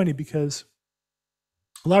 It's so funny because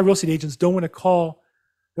a lot of real estate agents don't want to call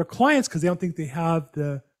their clients because they don't think they have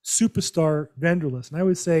the superstar vendor list. And I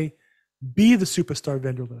always say, be the superstar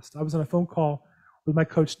vendor list. I was on a phone call with my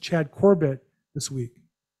coach, Chad Corbett, this week.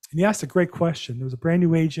 And he asked a great question. There was a brand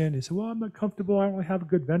new agent. He said, well, I'm not comfortable. I don't really have a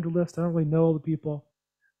good vendor list. I don't really know all the people.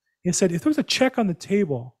 He said, if there was a check on the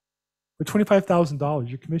table for $25,000,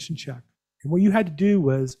 your commission check, and what you had to do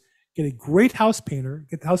was get a great house painter,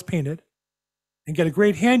 get the house painted, and get a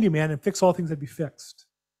great handyman and fix all things that be fixed.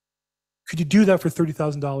 Could you do that for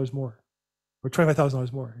 $30,000 more or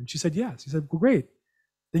 $25,000 more? And she said, yes. He said, well, great.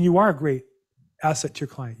 Then you are a great asset to your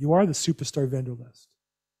client. You are the superstar vendor list.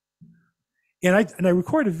 And I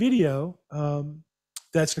recorded a video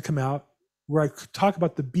that's going to come out where I talk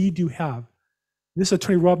about the be, do, have. This is a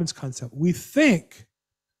Tony Robbins concept. We think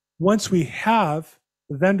once we have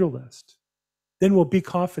the vendor list, then we'll be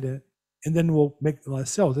confident and then we'll make a lot of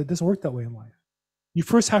sales. It doesn't work that way in life. You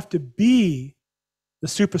first have to be the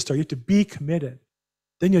superstar. You have to be committed.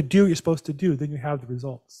 Then you'll do what you're supposed to do. Then you have the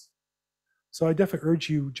results. So I definitely urge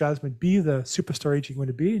you, Jasmine, be the superstar agent you want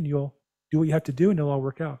to be, and you'll do what you have to do, and it'll all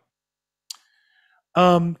work out.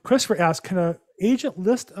 Christopher asked, can an agent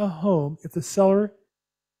list a home if the seller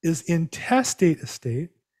is intestate estate?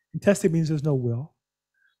 Intestate means there's no will.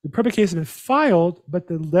 The probate case has been filed, but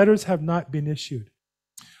the letters have not been issued.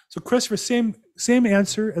 So Christopher, same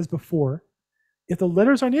answer as before. If the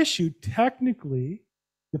letters aren't issued, technically,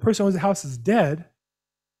 the person who owns the house is dead.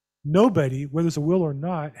 Nobody, whether it's a will or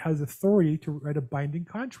not, has authority to write a binding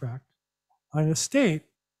contract on an estate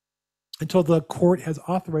until the court has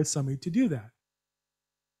authorized somebody to do that.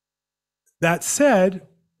 That said,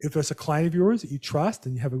 if there's a client of yours that you trust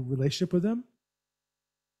and you have a relationship with them,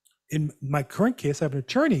 in my current case, I have an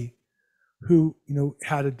attorney who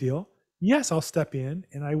had a deal. Yes, I'll step in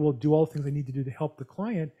and I will do all the things I need to do to help the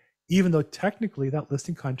client, even though technically that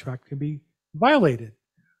listing contract can be violated.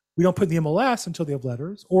 We don't put in the MLS until they have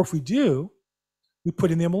letters, or if we do, we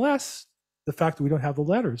put in the MLS the fact that we don't have the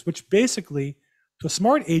letters, which basically to a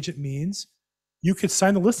smart agent means you could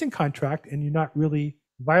sign the listing contract and you're not really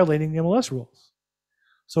violating the MLS rules.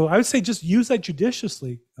 So I would say just use that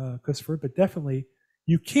judiciously, Christopher, but definitely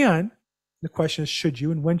you can. The question is, should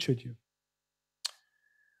you and when should you?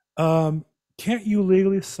 Can't you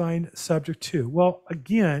legally sign subject to? Well,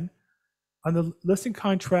 again, on the listing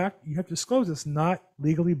contract, you have to disclose it's not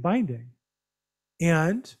legally binding.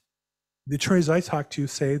 And the attorneys I talk to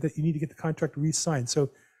say that you need to get the contract re-signed. So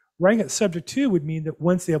writing it subject to would mean that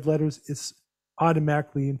once they have letters, it's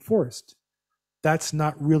automatically enforced. That's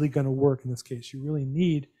not really going to work in this case. You really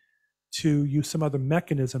need to use some other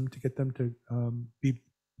mechanism to get them to be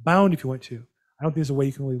bound if you want to. I don't think there's a way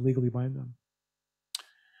you can really legally bind them.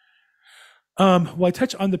 Well, I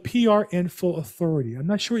touch on the PR and full authority. I'm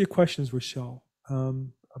not sure what your question is, Rochelle.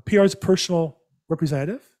 A PR is a personal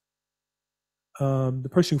representative. The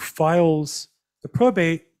person who files the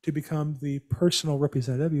probate to become the personal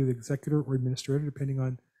representative, either the executor or administrator, depending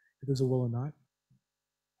on if there's a will or not.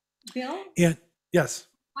 Bill, And yes,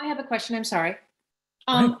 I have a question. I'm sorry.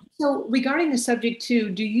 ahead. So regarding the subject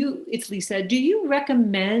to, it's Lisa, do you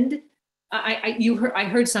recommend, I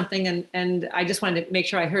heard something and I just wanted to make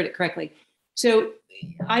sure I heard it correctly. So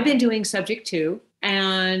I've been doing subject to,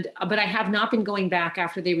 but I have not been going back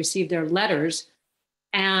after they receive their letters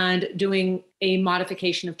and doing a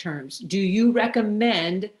modification of terms. Do you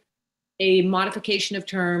recommend a modification of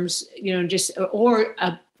terms, or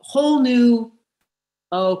a whole new,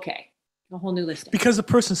 a whole new listing? Because the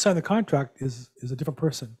person signed the contract is a different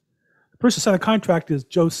person. The person signed the contract is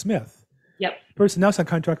Joe Smith. Yep. The person now signed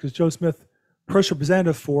the contract is Joe Smith, personal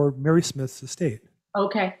representative for Mary Smith's estate.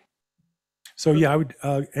 Okay. So yeah, I would,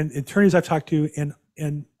 and attorneys I've talked to, and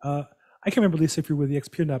I can't remember, Lisa, if you're with the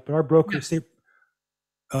XP or not, but our broker,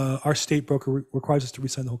 our state broker requires us to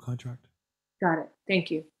re-sign the whole contract. Got it.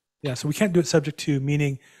 Thank you. Yeah, so we can't do it subject to,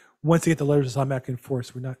 meaning once they get the letters, it's automatic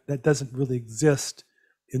enforced. That doesn't really exist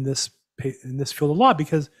in this field of law,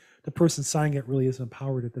 because the person signing it really isn't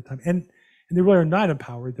empowered at the time, and they really are not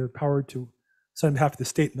empowered. They're empowered to sign on behalf of the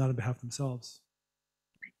state, not on behalf of themselves.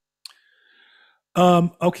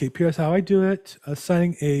 Okay, here's how I do it.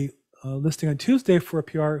 Signing a listing on Tuesday for a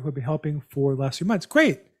PR who have been helping for the last few months.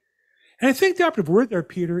 Great. And I think the operative word there,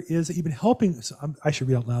 Peter, is that you've been helping. So I should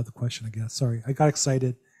read out loud the question, I guess. Sorry, I got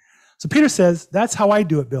excited. So Peter says, that's how I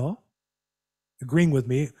do it, Bill. Agreeing with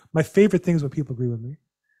me. My favorite thing is when people agree with me.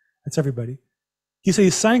 That's everybody. He said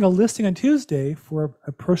he's signing a listing on Tuesday for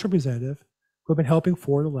a personal representative who have been helping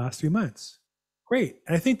for the last 3 months. Great.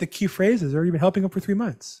 And I think the key phrase is they're even helping him for 3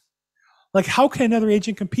 months. Like, how can another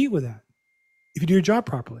agent compete with that if you do your job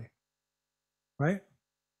properly? Right?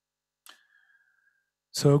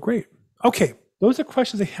 So great. Okay. Those are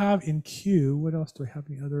questions I have in queue. What else do I have?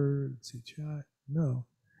 Any other? Let's see, chat? No.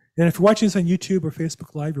 And if you're watching this on YouTube or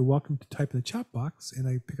Facebook Live, you're welcome to type in the chat box, and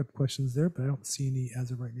I pick up questions there, but I don't see any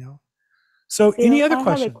as of right now. So any other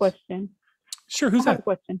questions? I have a question. Sure, who's that? I have a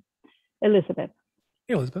question. Elizabeth.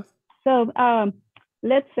 Hey, Elizabeth. So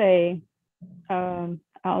let's say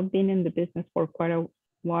I've been in the business for quite a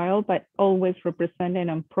while, but always representing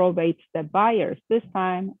on probates the buyers. This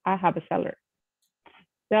time I have a seller.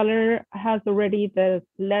 Seller has already the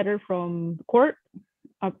letter from court.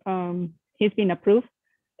 He's been approved.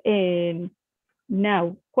 And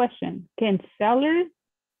now, question, can seller,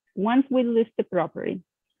 once we list the property,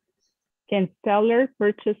 can seller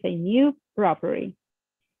purchase a new property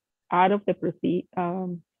out of the proceeds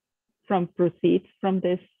from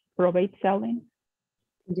this probate selling?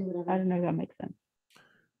 I don't know if that makes sense.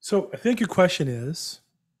 So I think your question is,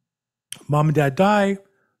 mom and dad die,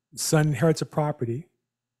 son inherits a property.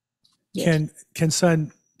 Yes. Can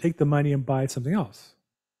son take the money and buy something else?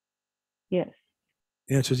 Yes.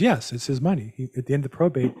 The answer is yes, it's his money at the end of the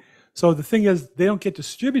probate. So the thing is, they don't get to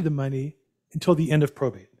distribute the money until the end of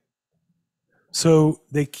probate. So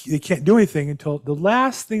they can't do anything until the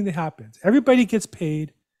last thing that happens. Everybody gets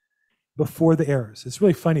paid before the heirs. It's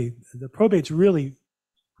really funny. The probate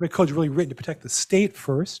code's really written to protect the state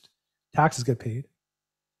first. Taxes get paid.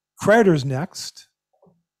 Creditors next,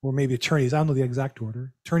 or maybe attorneys. I don't know the exact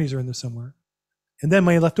order. Attorneys are in there somewhere. And then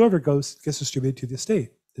money left over gets distributed to the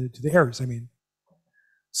estate, to the heirs, I mean.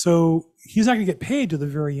 So he's not going to get paid to the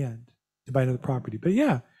very end to buy another property. But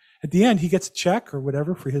yeah, at the end, he gets a check or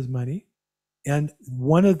whatever for his money. And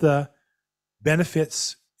one of the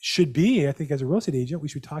benefits should be, I think as a real estate agent, we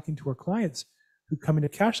should be talking to our clients who come into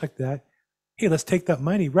cash like that. Hey, let's take that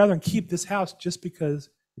money rather than keep this house just because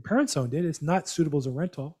your parents owned it. It's not suitable as a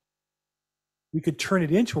rental. We could turn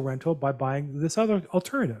it into a rental by buying this other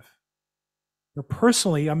alternative.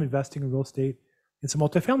 Personally, I'm investing in real estate in some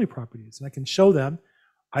multifamily properties, and I can show them,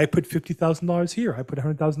 I put $50,000 here. I put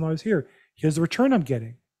 $100,000 here. Here's the return I'm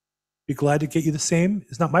getting. Be glad to get you the same.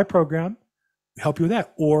 It's not my program. Help you with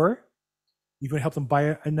that. Or even help them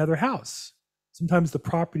buy another house. Sometimes the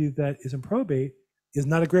property that is in probate is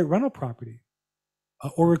not a great rental property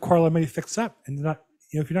or require a lot of money to fix up. And not,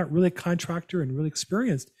 if you're not really a contractor and really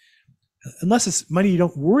experienced, unless it's money you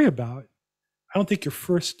don't worry about, I don't think your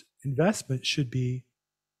first investment should be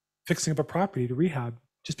fixing up a property to rehab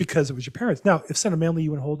just because it was your parents. Now, if sentimentally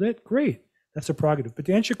you want to hold it, great. That's a prerogative. But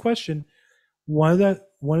to answer your question, one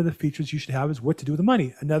of the features you should have is what to do with the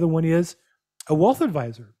money. Another one is a wealth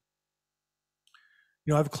advisor.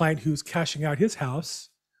 I have a client who's cashing out his house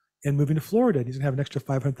and moving to Florida, and he's going to have an extra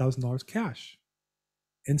 $500,000 cash.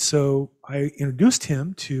 And so I introduced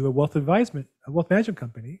him to a wealth management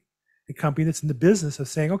company, a company that's in the business of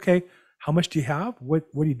saying, okay, how much do you have? What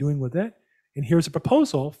are you doing with it? And here's a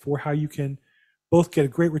proposal for how you can both get a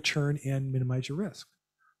great return and minimize your risk.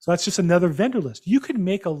 So that's just another vendor list. You could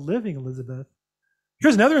make a living, Elizabeth.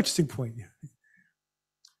 Here's another interesting point.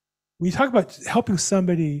 when you talk about helping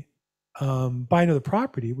somebody buy another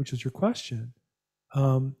property, which is your question,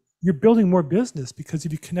 you're building more business, because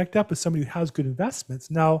if you connect up with somebody who has good investments,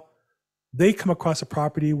 now they come across a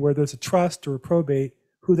property where there's a trust or a probate,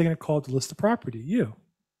 who are they going to call to list the property? You,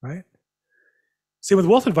 right? Same with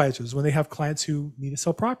wealth advisors. When they have clients who need to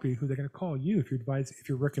sell property, who are they going to call? You, if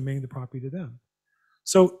you're recommending the property to them.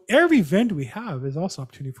 So every vendor we have is also an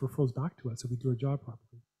opportunity for referrals back to us if we do our job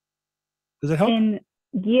properly. Does that help? And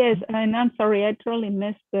yes, and I'm sorry, I totally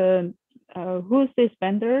missed the, who's this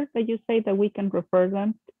vendor that you say that we can refer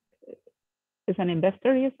them? Is an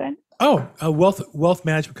investor, you said? Oh, a wealth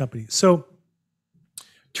management company. So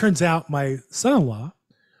turns out my son-in-law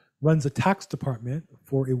runs a tax department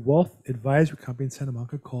for a wealth advisory company in Santa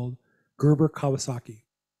Monica called Gerber Kawasaki.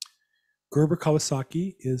 Gerber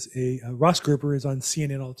Kawasaki is Ross Gerber is on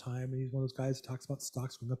CNN all the time, and he's one of those guys that talks about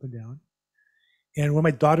stocks going up and down. And one of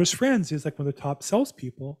my daughter's friends is like one of the top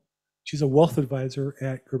salespeople. She's a wealth advisor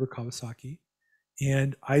at Gerber Kawasaki.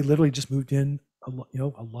 And I literally just moved in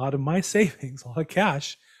a lot of my savings, a lot of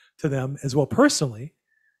cash to them as well personally.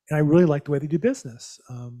 And I really like the way they do business.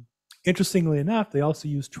 Interestingly enough, they also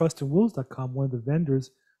use trustandwills.com, one of the vendors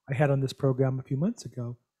I had on this program a few months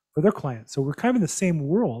ago, for their clients. So we're kind of in the same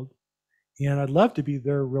world, and I'd love to be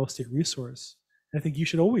their real estate resource. And I think you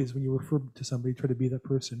should always, when you refer to somebody, try to be that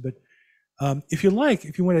person. But if you want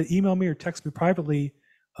to email me or text me privately,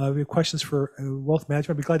 if you have questions for wealth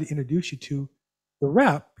management, I'd be glad to introduce you to the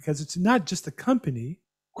rep, because it's not just the company.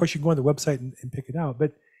 Of course, you can go on the website and pick it out,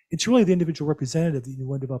 but it's really the individual representative that you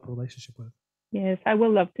want to develop a relationship with. Yes, I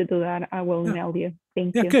would love to do that. I will email you.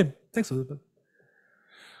 Thank you. Yeah, good. Thanks, Elizabeth.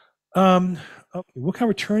 Okay, what kind of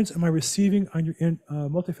returns am I receiving on your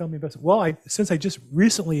multifamily investment? Well, since I just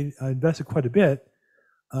recently invested quite a bit,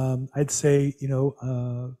 I'd say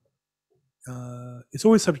it's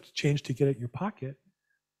always subject to change to get it in your pocket.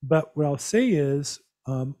 But what I'll say is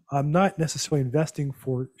I'm not necessarily investing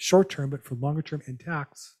for short term, but for longer term and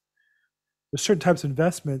tax. There's certain types of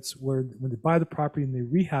investments where when they buy the property and they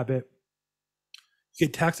rehab it, you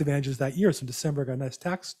get tax advantages that year. So in December, I got a nice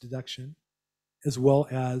tax deduction, as well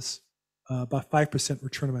as about 5%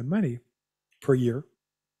 return on my money per year.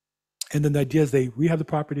 And then the idea is they rehab the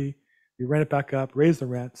property, they rent it back up, raise the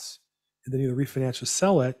rents, and then either refinance or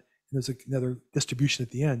sell it. And there's another distribution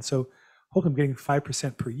at the end. So hopefully I'm getting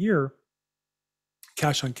 5% per year,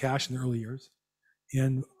 cash on cash in the early years.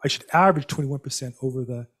 And I should average 21% over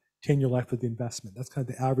the 10-year life of the investment. That's kind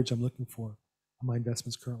of the average I'm looking for on my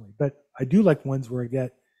investments currently. But I do like ones where I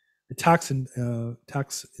get a tax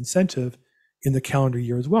incentive in the calendar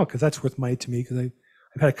year as well, because that's worth money to me, because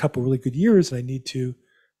I've had a couple really good years and I need to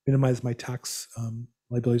minimize my tax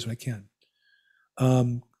liabilities when I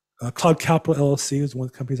can. Cloud Capital LLC is one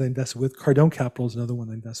of the companies I invested with. Cardone Capital is another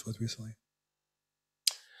one I invested with recently.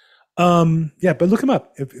 Yeah, but look them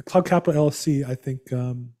up. If Cloud Capital LLC, I think,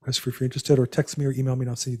 Christopher, if you're interested, or text me or email me and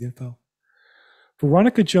I'll send you the info.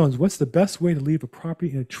 Veronica Jones, what's the best way to leave a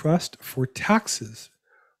property in a trust for taxes?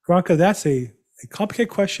 Veronica, that's a complicated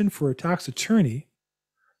question for a tax attorney.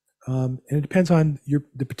 And it depends on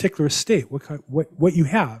the particular estate, what you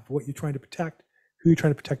have, what you're trying to protect, who you're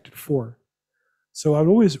trying to protect it for. So I would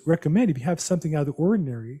always recommend, if you have something out of the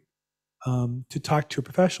ordinary, to talk to a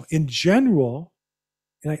professional. In general,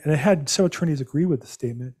 and I had several attorneys agree with the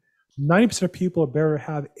statement, 90% of people are better to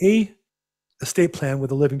have a estate plan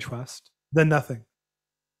with a living trust than nothing.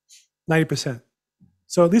 90%.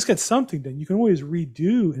 So at least get something done. You can always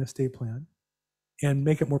redo an estate plan and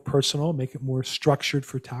make it more personal, make it more structured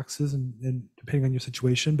for taxes, and depending on your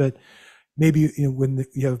situation. But maybe when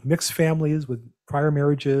you have mixed families with prior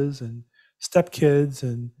marriages and stepkids,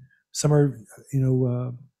 and some are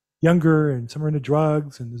younger and some are into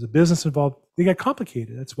drugs, and there's a business involved, they get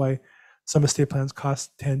complicated. That's why some estate plans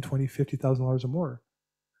cost $10,000, $20,000, $50,000 or more.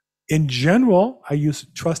 In general, I use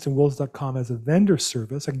trustandwills.com as a vendor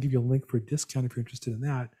service. I can give you a link for a discount if you're interested in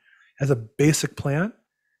that, as a basic plan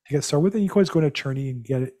to get started with. And you can always go to an attorney and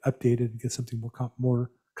get it updated and get something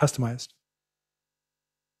more customized.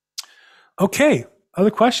 Okay,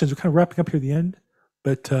 other questions? We're kind of wrapping up here at the end,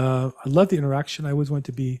 but I love the interaction. I always want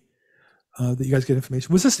to be that you guys get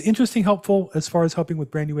information. Was this interesting, helpful as far as helping with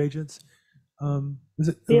brand new agents? Was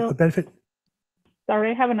it a benefit?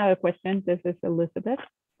 Sorry, I have another question. This is Elizabeth.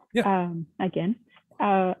 Yeah. Again,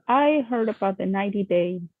 I heard about the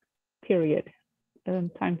 90-day period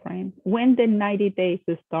time frame. When the 90 days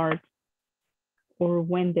start, or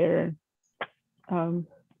when they're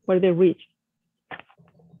where they reach,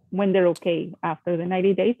 when they're okay after the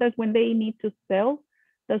 90 days, that's when they need to sell.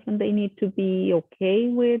 Doesn't they need to be okay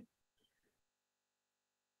with?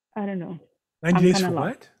 I don't know. 90 days for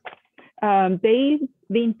what?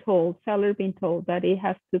 seller being told that it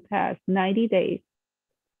has to pass 90 days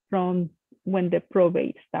from when the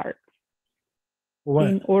probate starts What?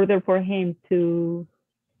 in order for him to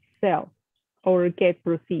sell or get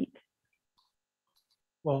proceeds.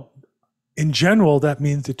 Well, in general, that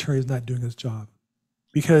means the attorney is not doing his job,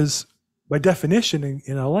 because by definition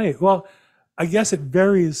in LA, well, I guess it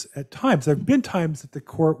varies at times. There have been times that the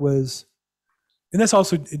court was, and that's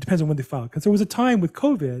also, it depends on when they filed, because there was a time with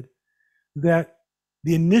COVID that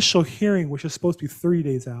the initial hearing, which is supposed to be 30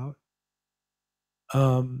 days out,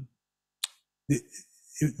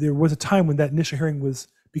 there was a time when that initial hearing was,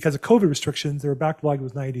 because of COVID restrictions, they were backlogged,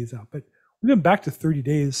 was 90 days out. But we've been back to 30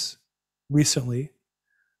 days recently.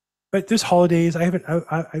 But there's holidays. To be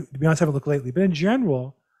honest, I haven't looked lately. But in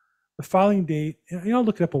general, the filing date, and I'll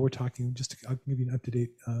look it up while we're talking, just I'll give you an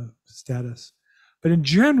up-to-date status. But in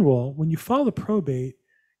general, when you file the probate,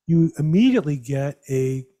 you immediately get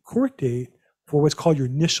a court date for what's called your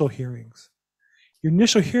initial hearings. Your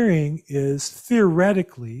initial hearing is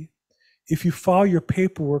theoretically, if you file your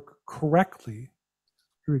paperwork correctly,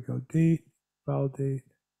 here we go, date, file date,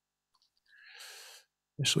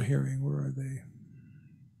 initial hearing, where are they?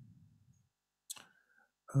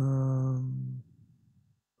 I'm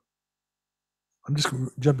just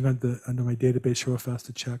jumping onto my database real fast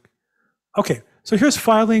to check. Okay, so here's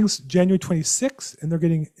filings January 26th, and they're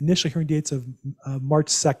getting initial hearing dates of March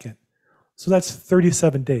 2nd. So that's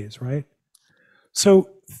 37 days, right?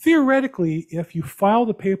 So theoretically, if you file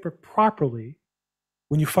the paper properly,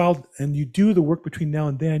 when you filed and you do the work between now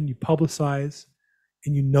and then, you publicize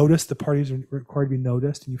and you notice the parties are required to be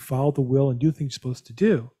noticed, and you file the will and do things you're supposed to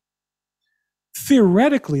do.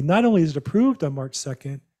 Theoretically, not only is it approved on March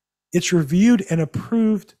 2nd, it's reviewed and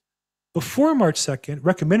approved before March 2nd,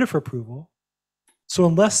 recommended for approval. So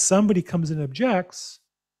unless somebody comes in and objects,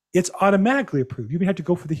 it's automatically approved. You even have to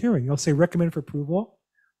go for the hearing. You'll say recommended for approval,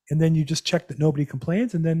 and then you just check that nobody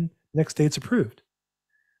complains, and then the next day it's approved.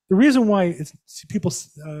 The reason why people,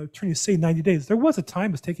 attorneys say 90 days, there was a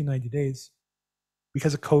time it's taking 90 days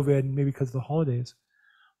because of COVID and maybe because of the holidays.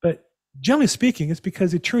 But generally speaking, it's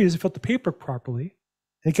because the attorney doesn't fill out the paper properly,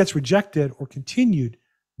 and it gets rejected or continued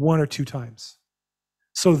 1 or 2 times.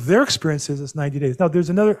 So their experience is it's 90 days. Now there's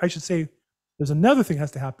another thing that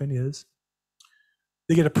has to happen is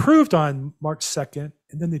they get approved on March 2nd,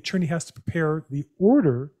 and then the attorney has to prepare the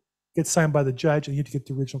order, gets signed by the judge, and you have to get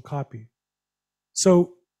the original copy.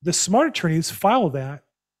 So the smart attorneys file that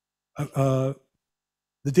the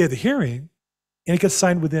day of the hearing, and it gets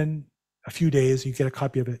signed within a few days, and you get a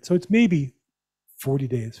copy of it. So it's maybe 40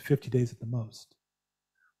 days, 50 days at the most.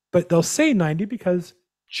 But they'll say 90 because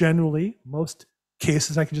generally most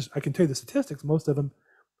cases, I can tell you the statistics, most of them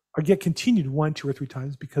get continued 1, 2, or 3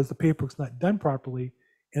 times because the paperwork's not done properly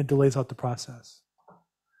and it delays out the process.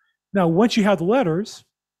 Now, once you have the letters,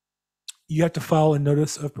 you have to file a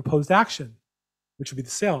notice of proposed action, which would be the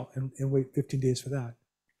sale, and wait 15 days for that.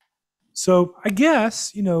 So I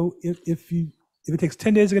guess, if it takes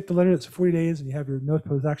 10 days to get the letter, that's 40 days, and you have your notice of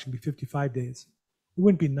proposed action, it'd be 55 days. It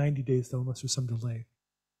wouldn't be 90 days though, unless there's some delay.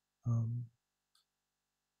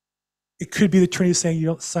 It could be the attorney saying you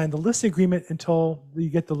don't sign the listing agreement until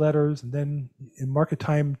you get the letters, and then in market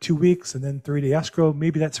time 2 weeks, and then 30-day escrow.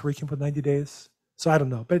 Maybe that's where you came up with 90 days. So I don't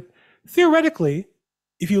know. But theoretically,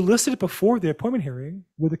 if you listed it before the appointment hearing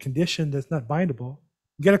with a condition that's not bindable,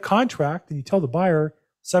 you get a contract and you tell the buyer,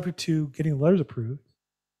 subject to getting the letters approved,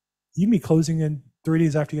 you can be closing in 30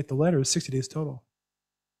 days after you get the letters, 60 days total.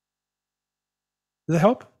 Does that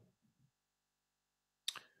help?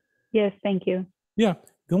 Yes, thank you. Yeah.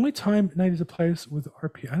 The only time 90 days applies with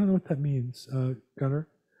RP, I don't know what that means, Gunnar.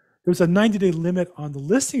 There's a 90-day limit on the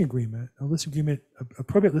listing agreement. A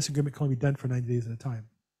probate listing agreement can only be done for 90 days at a time.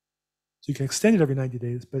 So you can extend it every 90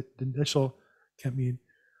 days, but the initial can't mean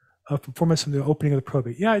performance from the opening of the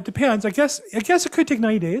probate. Yeah, it depends. I guess it could take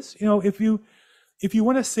 90 days. If you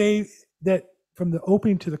want to say that from the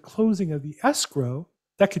opening to the closing of the escrow,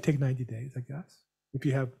 that could take 90 days, I guess, if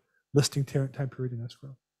you have listing time period in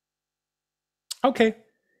escrow. Okay.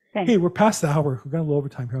 Thanks. Hey, we're past the hour. We've got a little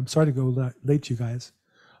overtime here. I'm sorry to go late to you guys.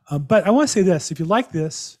 But I want to say this. If you like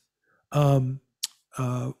this, we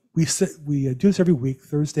do this every week,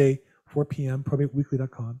 Thursday, 4 p.m.,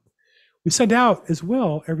 probateweekly.com. We send out as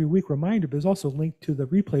well every week reminder, but there's also a link to the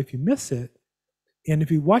replay if you miss it. And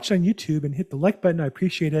if you watch on YouTube and hit the like button, I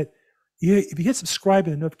appreciate it. If you hit subscribe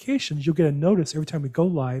and the notifications, you'll get a notice every time we go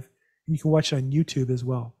live, and you can watch it on YouTube as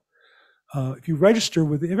well. If you register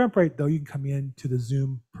with the Eventbrite, though, you can come in to the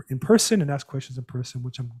Zoom in person and ask questions in person,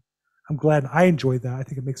 which I'm glad. I enjoy that. I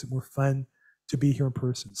think it makes it more fun to be here in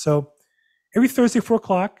person. So every Thursday, 4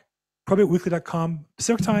 o'clock, probateweekly.com,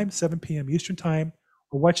 Pacific time, 7 p.m. Eastern time,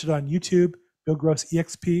 or watch it on YouTube, Bill Gross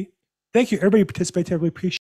EXP. Thank you, everybody who participated. I really appreciate it.